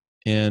other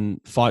and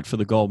fight for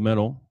the gold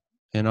medal.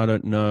 And I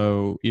don't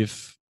know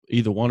if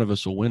either one of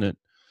us will win it.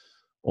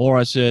 Or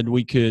I said,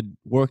 we could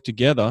work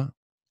together.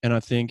 And I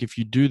think if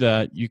you do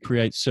that, you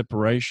create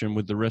separation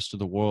with the rest of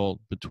the world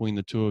between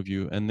the two of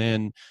you. And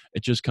then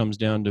it just comes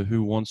down to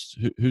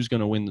who's going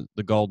to win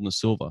the gold and the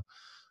silver.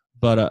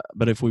 But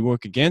if we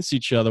work against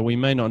each other, we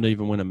may not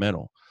even win a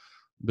medal.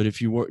 But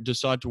if you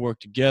decide to work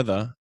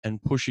together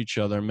and push each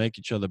other and make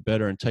each other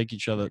better and take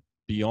each other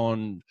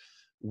beyond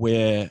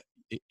where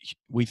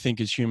we think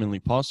is humanly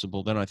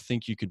possible, then I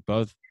think you could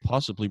both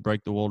possibly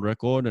break the world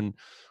record, and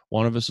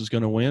one of us is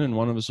going to win and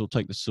one of us will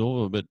take the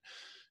silver. But,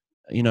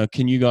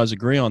 can you guys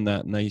agree on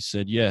that? And they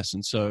said yes.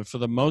 And so for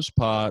the most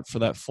part, for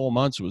that 4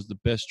 months, it was the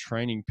best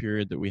training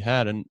period that we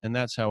had. And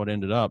that's how it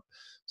ended up.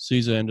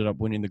 Cesar ended up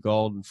winning the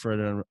gold and Fred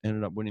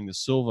ended up winning the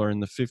silver in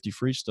the 50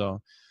 freestyle.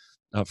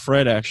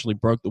 Fred actually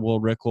broke the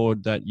world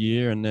record that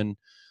year, and then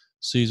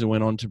Cesar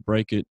went on to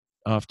break it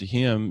after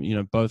him.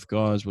 Both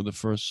guys were the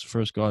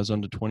first guys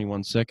under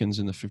 21 seconds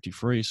in the 50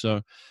 free.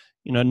 So,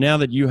 now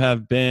that you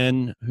have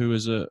Ben, who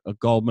is a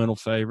gold medal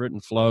favorite,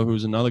 and Flo,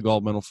 who's another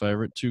gold medal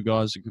favorite, two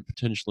guys that could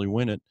potentially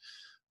win it,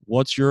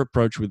 what's your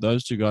approach with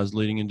those two guys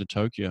leading into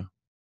Tokyo?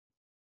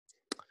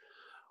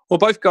 Well,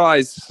 both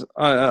guys,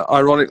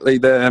 ironically,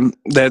 they're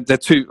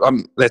two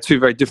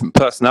very different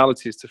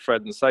personalities to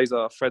Fred and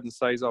Cesar. Fred and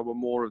Cesar were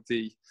more of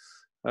the,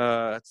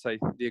 I'd say,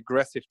 the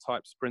aggressive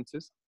type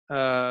sprinters.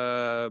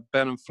 Ben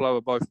and Flo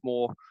are both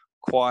more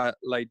quiet,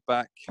 laid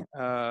back,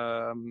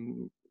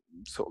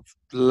 sort of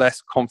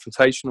less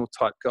confrontational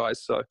type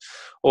guys. So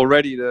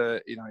already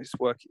it's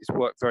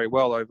worked very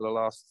well over the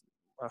last.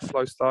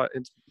 Flo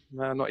started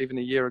not even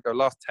a year ago,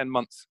 last 10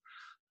 months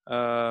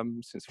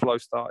since Flo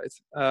started,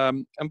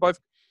 and both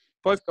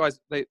guys,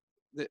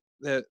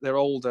 they're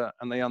older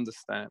and they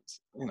understand.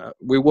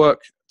 We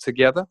work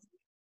together,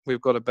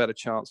 we've got a better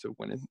chance of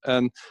winning.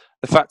 And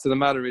the fact of the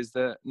matter is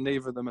that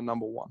neither of them are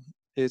number one.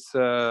 It's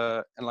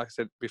and like I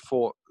said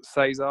before,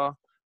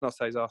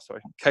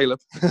 Caleb,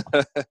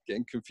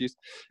 getting confused.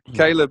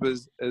 Caleb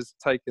has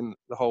taken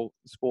the whole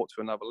sport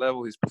to another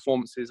level. His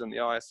performances in the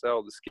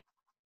ISL, the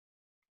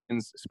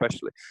skins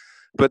especially.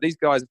 But these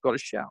guys have got a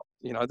shout.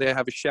 You know, they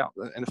have a shout.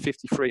 In a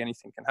 53,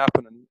 anything can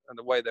happen. And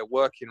the way they're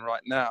working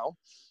right now,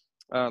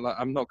 like,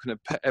 I'm not going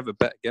to ever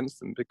bet against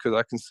them because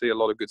I can see a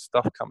lot of good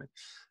stuff coming.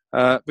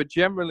 But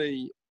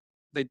generally,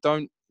 they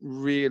don't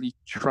really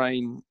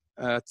train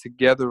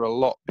together a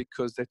lot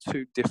because they're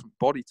two different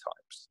body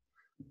types.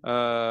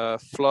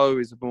 Flo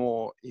is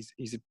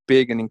he's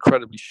big and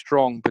incredibly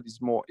strong, but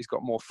he's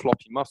got more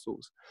floppy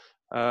muscles.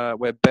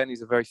 Where Ben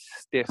is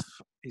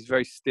he's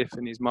very stiff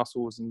in his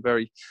muscles and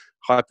very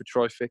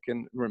hypertrophic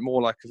and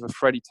more like of a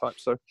Freddy type.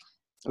 So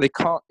they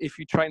can't, if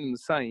you train them the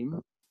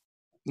same,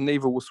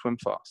 neither will swim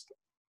fast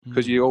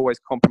because you always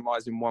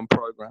compromise in one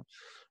program.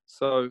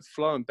 So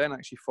Flo and Ben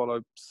actually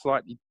follow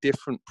slightly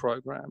different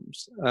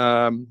programs.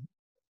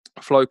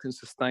 Flo can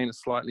sustain a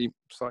slightly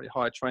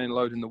higher training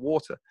load in the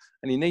water,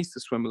 and he needs to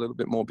swim a little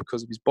bit more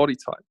because of his body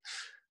type.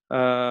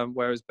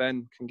 Whereas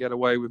Ben can get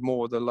away with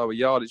more of the lower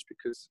yardage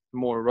because the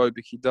more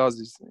aerobic he does,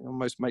 it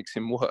almost makes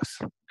him worse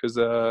because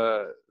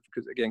of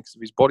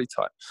his body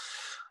type.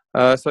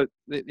 So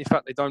in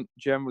fact, they don't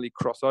generally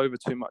cross over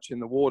too much in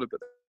the water, but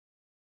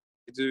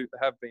they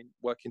have been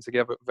working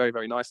together very,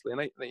 very nicely.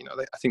 And I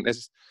think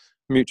there's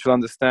mutual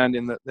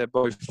understanding that they're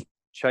both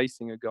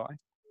chasing a guy,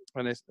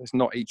 and it's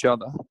not each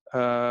other.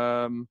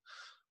 And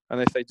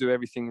if they do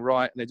everything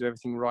right, and they do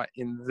everything right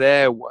in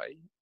their way,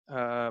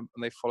 and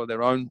they follow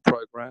their own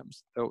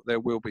programs, they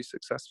will be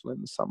successful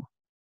in the summer.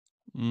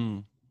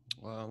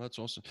 Wow, that's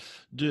awesome.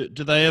 Do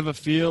they ever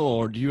feel,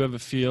 or do you ever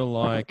feel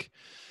like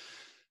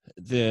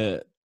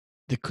there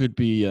could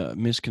be a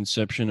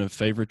misconception of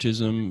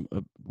favoritism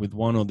with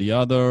one or the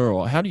other,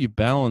 or how do you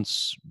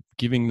balance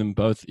giving them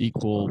both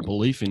equal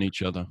belief in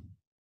each other?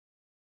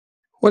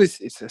 Well, it's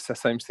the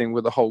same thing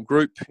with the whole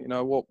group. You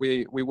know, what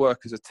we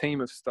work as a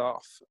team of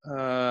staff.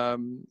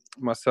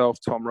 Myself,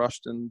 Tom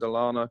Rushton,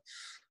 Delano.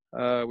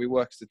 We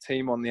work as a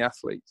team on the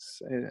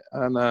athletes,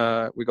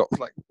 and we got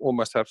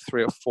almost have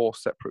 3 or 4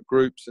 separate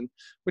groups, and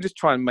we just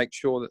try and make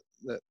sure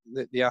that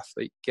the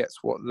athlete gets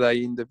what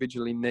they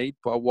individually need,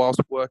 but whilst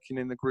working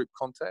in the group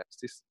context.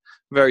 It's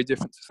very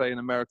different to, say, an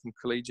American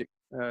collegiate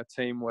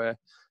team where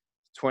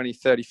 20,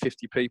 30,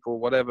 50 people,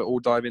 whatever, all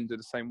dive into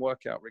the same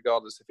workout,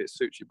 regardless if it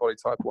suits your body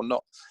type or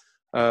not.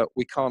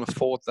 We can't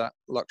afford that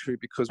luxury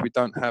because we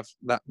don't have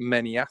that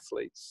many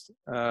athletes.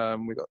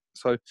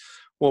 So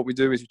what we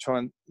do is we try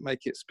and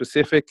make it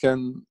specific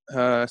and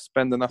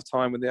spend enough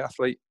time with the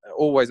athlete.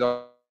 Always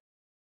ask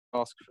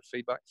for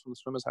feedback from the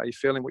swimmers. How are you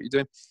feeling? What are you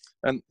doing?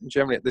 And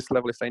generally at this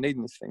level, if they need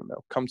anything,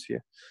 they'll come to you.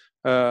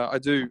 I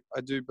do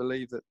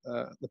believe that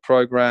the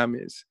program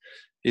is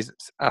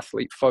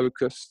athlete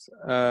focused,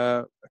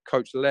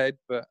 coach led,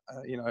 but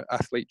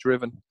athlete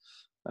driven.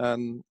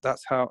 And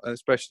that's how,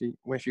 especially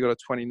if you've got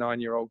a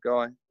 29-year-old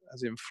guy,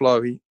 as in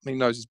Flo, he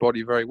knows his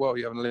body very well.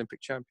 You have an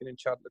Olympic champion in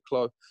Chad le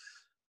Clos,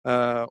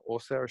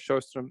 or Sarah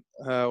Sjostrom,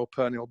 or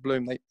Pernille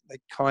Bloom. They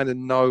kind of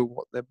know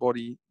what their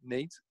body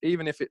needs,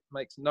 even if it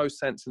makes no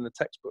sense in the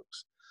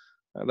textbooks.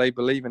 They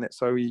believe in it.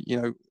 So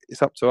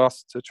it's up to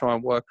us to try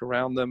and work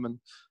around them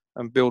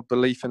and build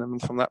belief in them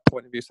from that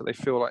point of view, so they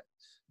feel like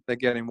they're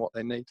getting what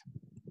they need.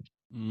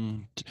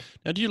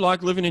 Now, do you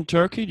like living in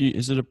Turkey?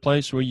 Is it a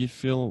place where you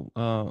feel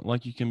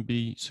like you can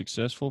be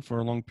successful for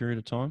a long period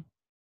of time?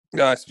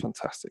 Yeah, it's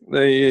fantastic.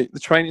 The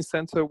training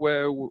center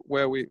where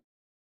we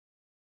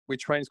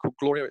train is called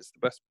Gloria. It's the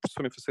best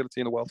swimming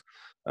facility in the world.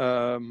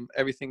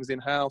 Everything's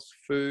in-house: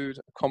 food,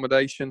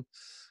 accommodation,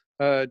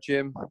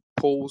 gym,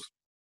 pools.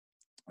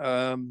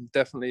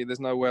 Definitely,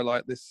 there's nowhere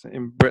like this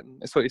in Britain.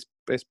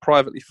 It's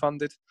privately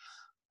funded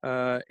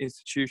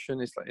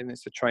institution.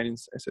 It's a training.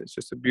 It's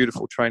just a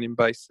beautiful training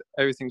base.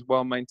 Everything's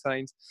well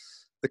maintained.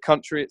 The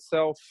country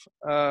itself,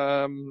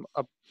 I'll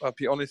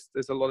be honest,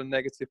 there's a lot of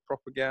negative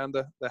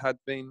propaganda. There had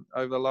been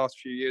over the last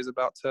few years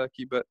about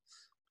Turkey, but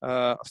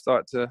I've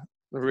started to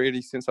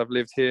really, since I've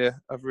lived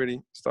here, I've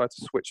really started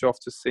to switch off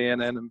to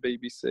CNN and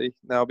BBC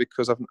now,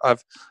 because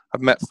I've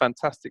met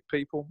fantastic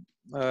people,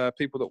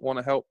 people that want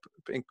to help,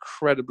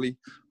 incredibly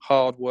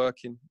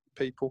hard-working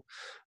people.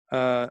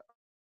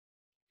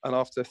 And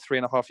after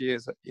 3.5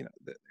 years, we've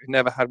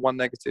never had one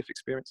negative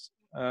experience.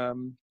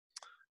 And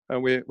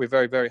we're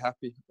very, very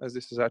happy, as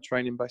this is our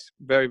training base.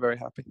 Very, very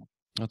happy.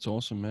 That's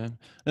awesome, man.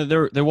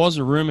 There was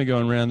a rumor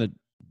going around that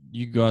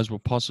you guys were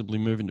possibly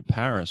moving to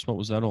Paris. What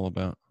was that all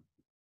about?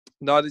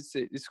 No, it's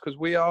because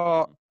we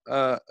are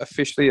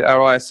officially, our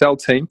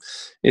ISL team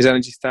is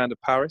Energy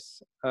Standard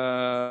Paris.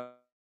 And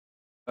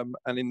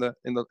in the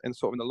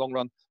long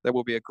run, there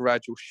will be a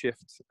gradual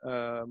shift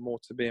more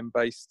to being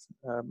based.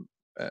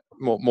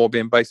 More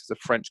being based as a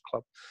French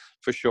club,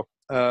 for sure.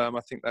 I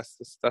think that's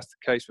the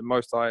case with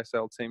most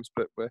ISL teams,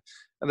 but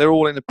they're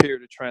all in a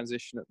period of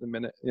transition at the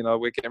minute.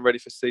 We're getting ready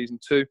for season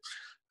 2.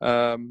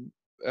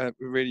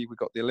 We've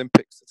got the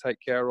Olympics to take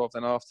care of,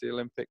 and after the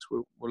Olympics,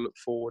 we'll look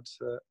forward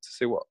to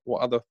see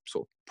what other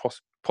sort of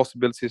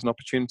possibilities and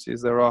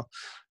opportunities there are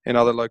in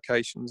other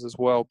locations as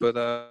well. But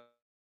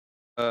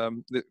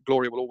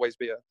Gloria will always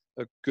be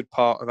a good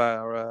part of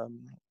our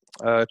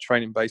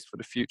training base for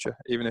the future.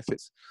 Even if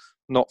it's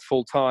not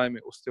full time,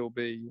 it will still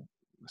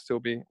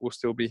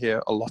be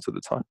here a lot of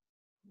the time.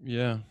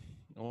 Yeah.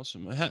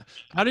 Awesome.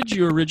 How did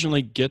you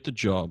originally get the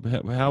job?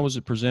 How was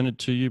it presented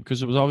to you?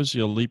 Because it was obviously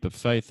a leap of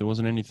faith. There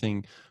wasn't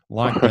anything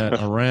like that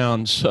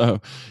around.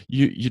 So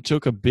you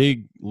took a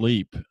big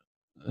leap.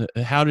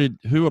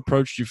 Who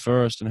approached you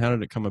first, and how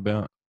did it come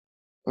about?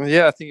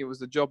 Yeah, I think it was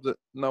the job that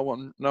no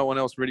one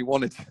else really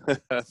wanted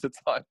at the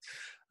time.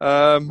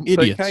 So it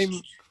Idiots.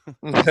 came.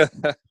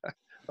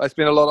 It's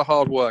been a lot of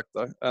hard work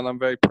though, and I'm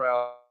very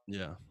proud.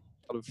 Yeah.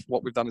 Of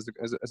what we've done as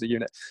a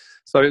unit.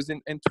 So it was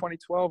in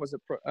 2012 as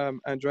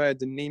Andrea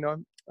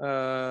Danino,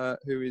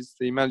 who is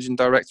the managing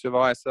director of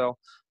ISL,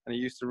 and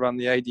he used to run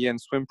the ADN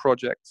swim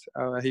project.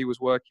 He was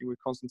working with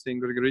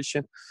Konstantin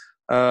Grigorishin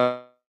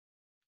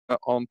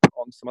on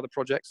some other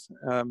projects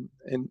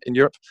in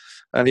Europe,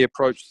 and he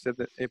approached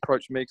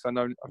me because I've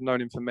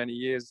known him for many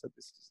years. That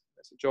this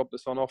is a job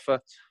that's on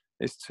offer,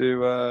 is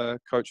to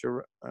coach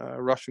a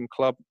Russian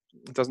club.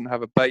 It doesn't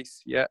have a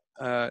base yet.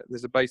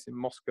 There's a base in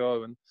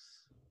Moscow, and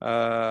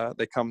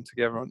they come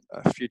together on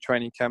a few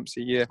training camps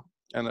a year.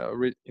 And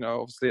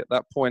obviously at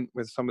that point,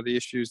 with some of the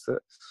issues that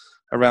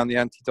around the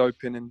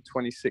anti-doping in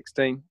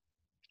 2016,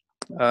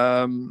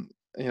 I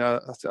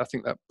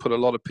think that put a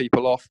lot of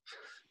people off.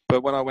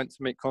 But when I went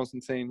to meet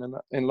Konstantin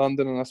in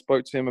London, and I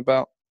spoke to him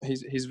about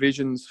his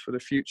visions for the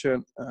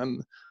future,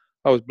 and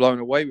I was blown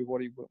away with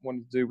what he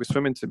wanted to do with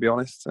swimming, to be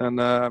honest.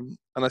 And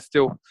I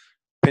still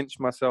pinch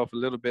myself a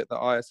little bit that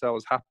ISL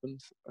has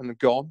happened and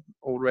gone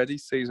already,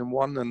 season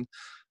one, and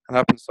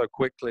happened so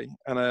quickly.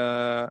 And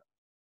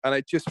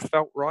it just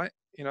felt right.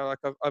 Like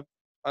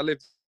I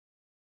lived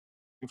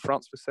in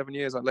France for 7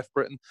 years. I left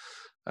Britain,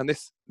 and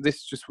this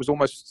just was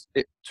almost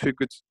too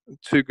good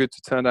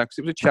to turn down, because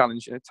it was a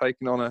challenge.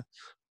 Taking on a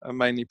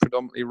mainly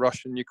predominantly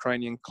Russian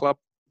Ukrainian club,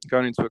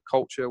 going into a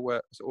culture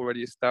where it's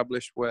already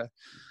established, where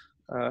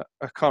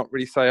I can't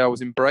really say I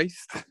was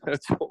embraced at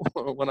all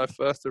when I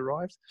first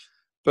arrived.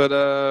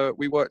 But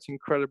we worked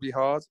incredibly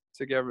hard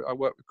together. I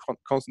worked with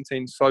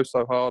Konstantin so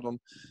hard on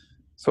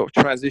sort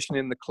of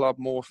transitioning the club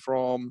more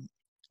from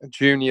a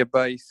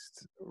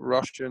junior-based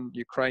Russian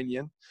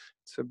Ukrainian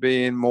to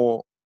being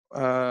more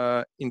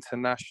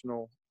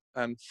international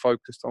and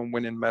focused on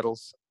winning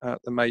medals at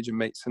the major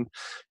meets. And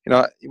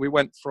we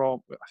went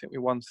from, I think we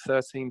won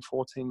 13,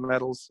 14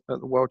 medals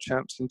at the World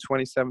Champs in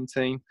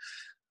 2017.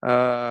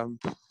 I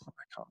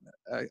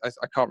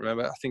can't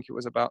remember. I think it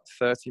was about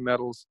 30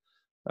 medals,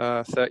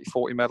 30,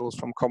 40 medals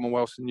from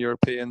Commonwealths and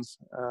Europeans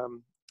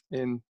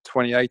in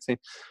 2018.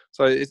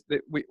 So it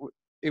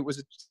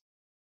was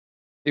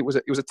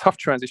a tough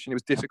transition. It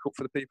was difficult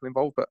for the people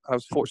involved, but I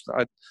was fortunate. I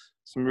had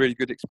some really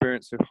good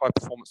experience with high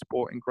performance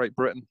sport in Great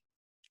Britain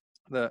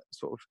that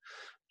sort of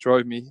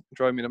drove me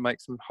to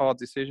make some hard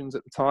decisions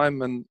at the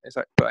time. And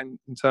but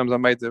in terms, I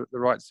made the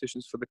right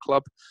decisions for the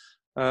club.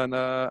 And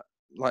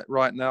like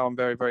right now, I'm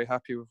very, very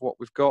happy with what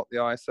we've got. The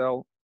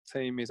ISL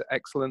team is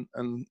excellent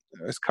and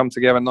has come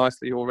together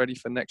nicely already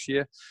for next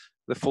year.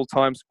 The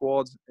full-time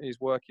squad is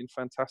working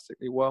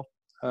fantastically well.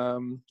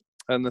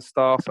 And the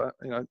staff,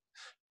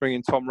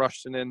 bringing Tom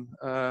Rushton in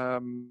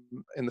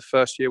the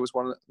first year was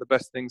one of the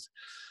best things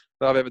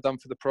that I've ever done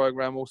for the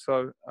program.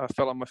 Also, I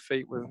fell on my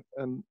feet with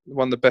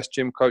one of the best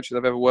gym coaches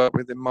I've ever worked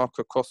with, in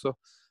Marco Cosso.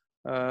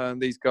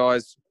 These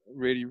guys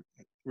really,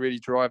 really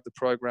drive the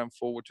program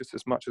forward just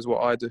as much as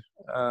what I do.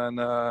 And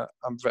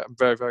I'm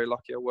very, very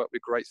lucky. I work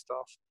with great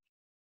staff.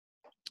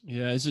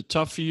 Yeah, is it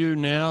tough for you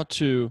now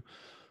to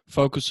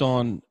focus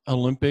on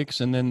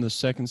Olympics and then the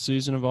second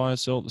season of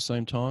ISL at the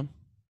same time?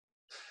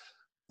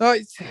 No,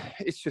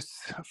 it's just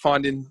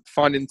finding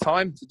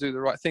time to do the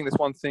right thing. That's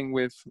one thing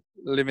with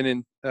living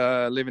in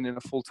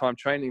a full-time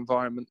training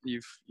environment.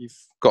 You've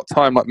got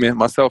time, like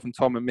myself and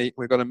Tom and me.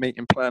 We've got a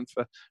meeting planned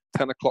for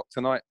 10 o'clock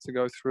tonight to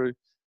go through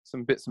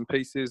some bits and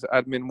pieces,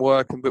 admin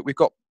work, but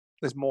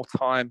there's more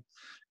time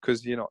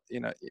because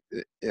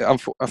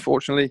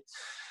unfortunately,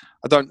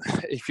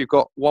 if you've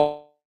got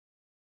one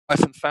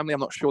wife and family, I'm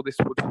not sure this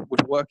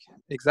would work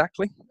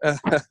exactly.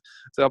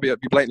 So I'll be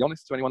blatantly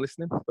honest to anyone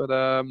listening,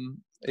 but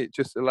it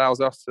just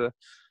allows us to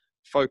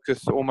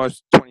focus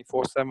almost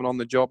 24/7 on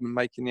the job and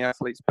making the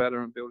athletes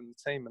better and building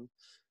the team.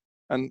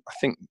 And I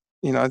think,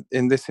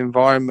 in this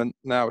environment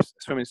now,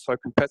 swimming is so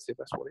competitive.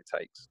 That's what it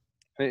takes.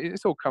 And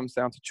it all comes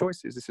down to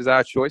choices. This is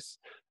our choice.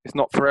 It's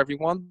not for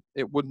everyone.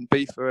 It wouldn't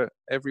be for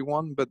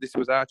everyone, but this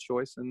was our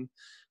choice. And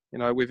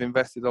we've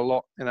invested a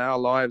lot in our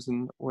lives,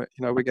 and we're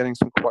getting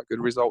some quite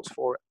good results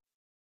for it.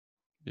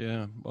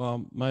 Yeah,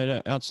 well,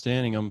 mate,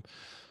 outstanding. I'm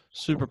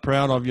super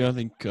proud of you. I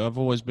think I've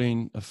always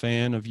been a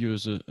fan of you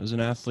as an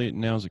athlete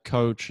and now as a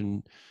coach,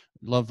 and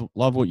love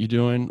what you're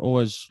doing.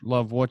 Always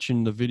love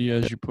watching the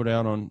videos you put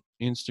out on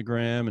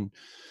Instagram and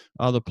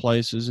other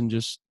places, and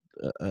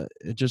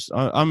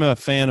I'm a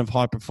fan of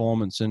high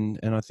performance, and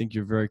I think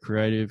you're very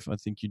creative. I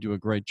think you do a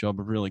great job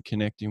of really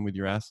connecting with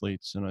your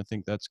athletes, and I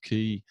think that's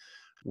key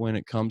when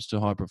it comes to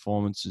high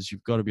performance is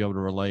you've got to be able to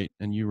relate,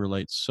 and you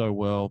relate so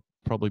well,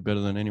 probably better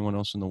than anyone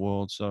else in the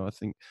world. So I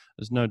think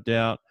there's no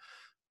doubt,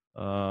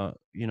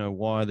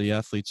 why the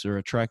athletes are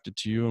attracted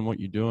to you and what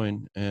you're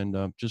doing. And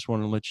just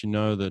want to let you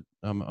know that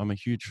I'm a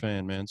huge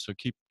fan, man. So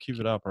keep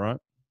it up, all right?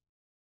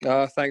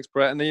 Thanks,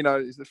 Brett. And,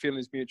 the feeling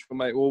is mutual,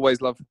 mate.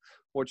 Always love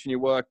watching your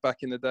work back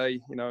in the day,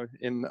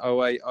 in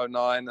 08,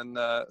 09, and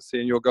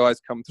seeing your guys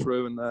come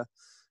through. And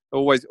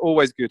always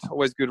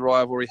good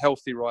rivalry,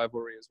 healthy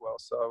rivalry as well.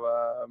 So,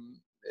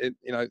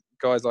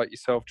 guys like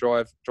yourself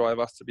drive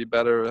us to be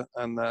better,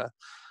 and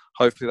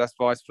hopefully that's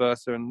vice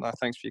versa. And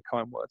thanks for your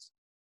kind words.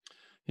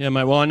 Yeah,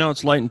 mate. Well, I know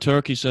it's late in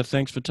Turkey, so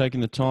thanks for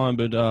taking the time.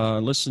 But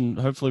listen,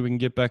 hopefully we can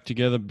get back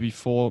together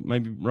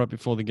maybe right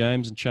before the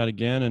games and chat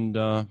again.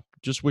 And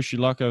just wish you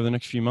luck over the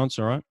next few months,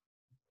 all right?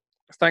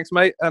 Thanks,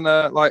 mate. And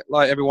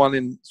like everyone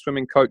in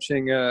swimming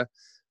coaching,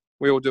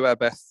 we all do our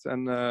best.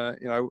 And,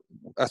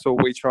 that's all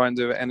we try and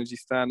do at Energy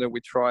Standard.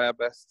 We try our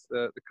best.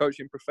 The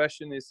coaching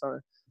profession is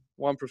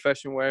one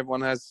profession where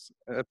everyone has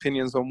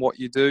opinions on what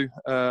you do.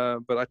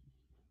 But I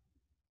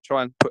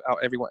try and put out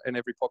everyone in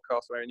every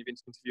podcast or any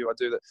interview I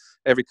do that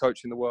every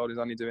coach in the world is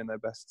only doing their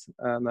best.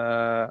 And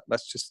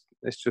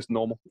it's just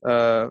normal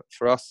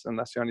for us. And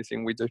that's the only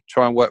thing we do.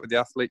 Try and work with the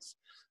athletes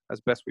as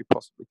best we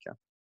possibly can.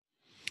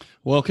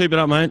 Well, keep it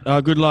up, mate.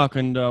 Good luck,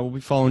 and we'll be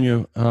following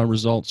your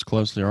results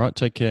closely, all right?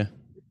 Take care.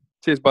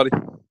 Cheers, buddy.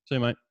 See you,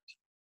 mate.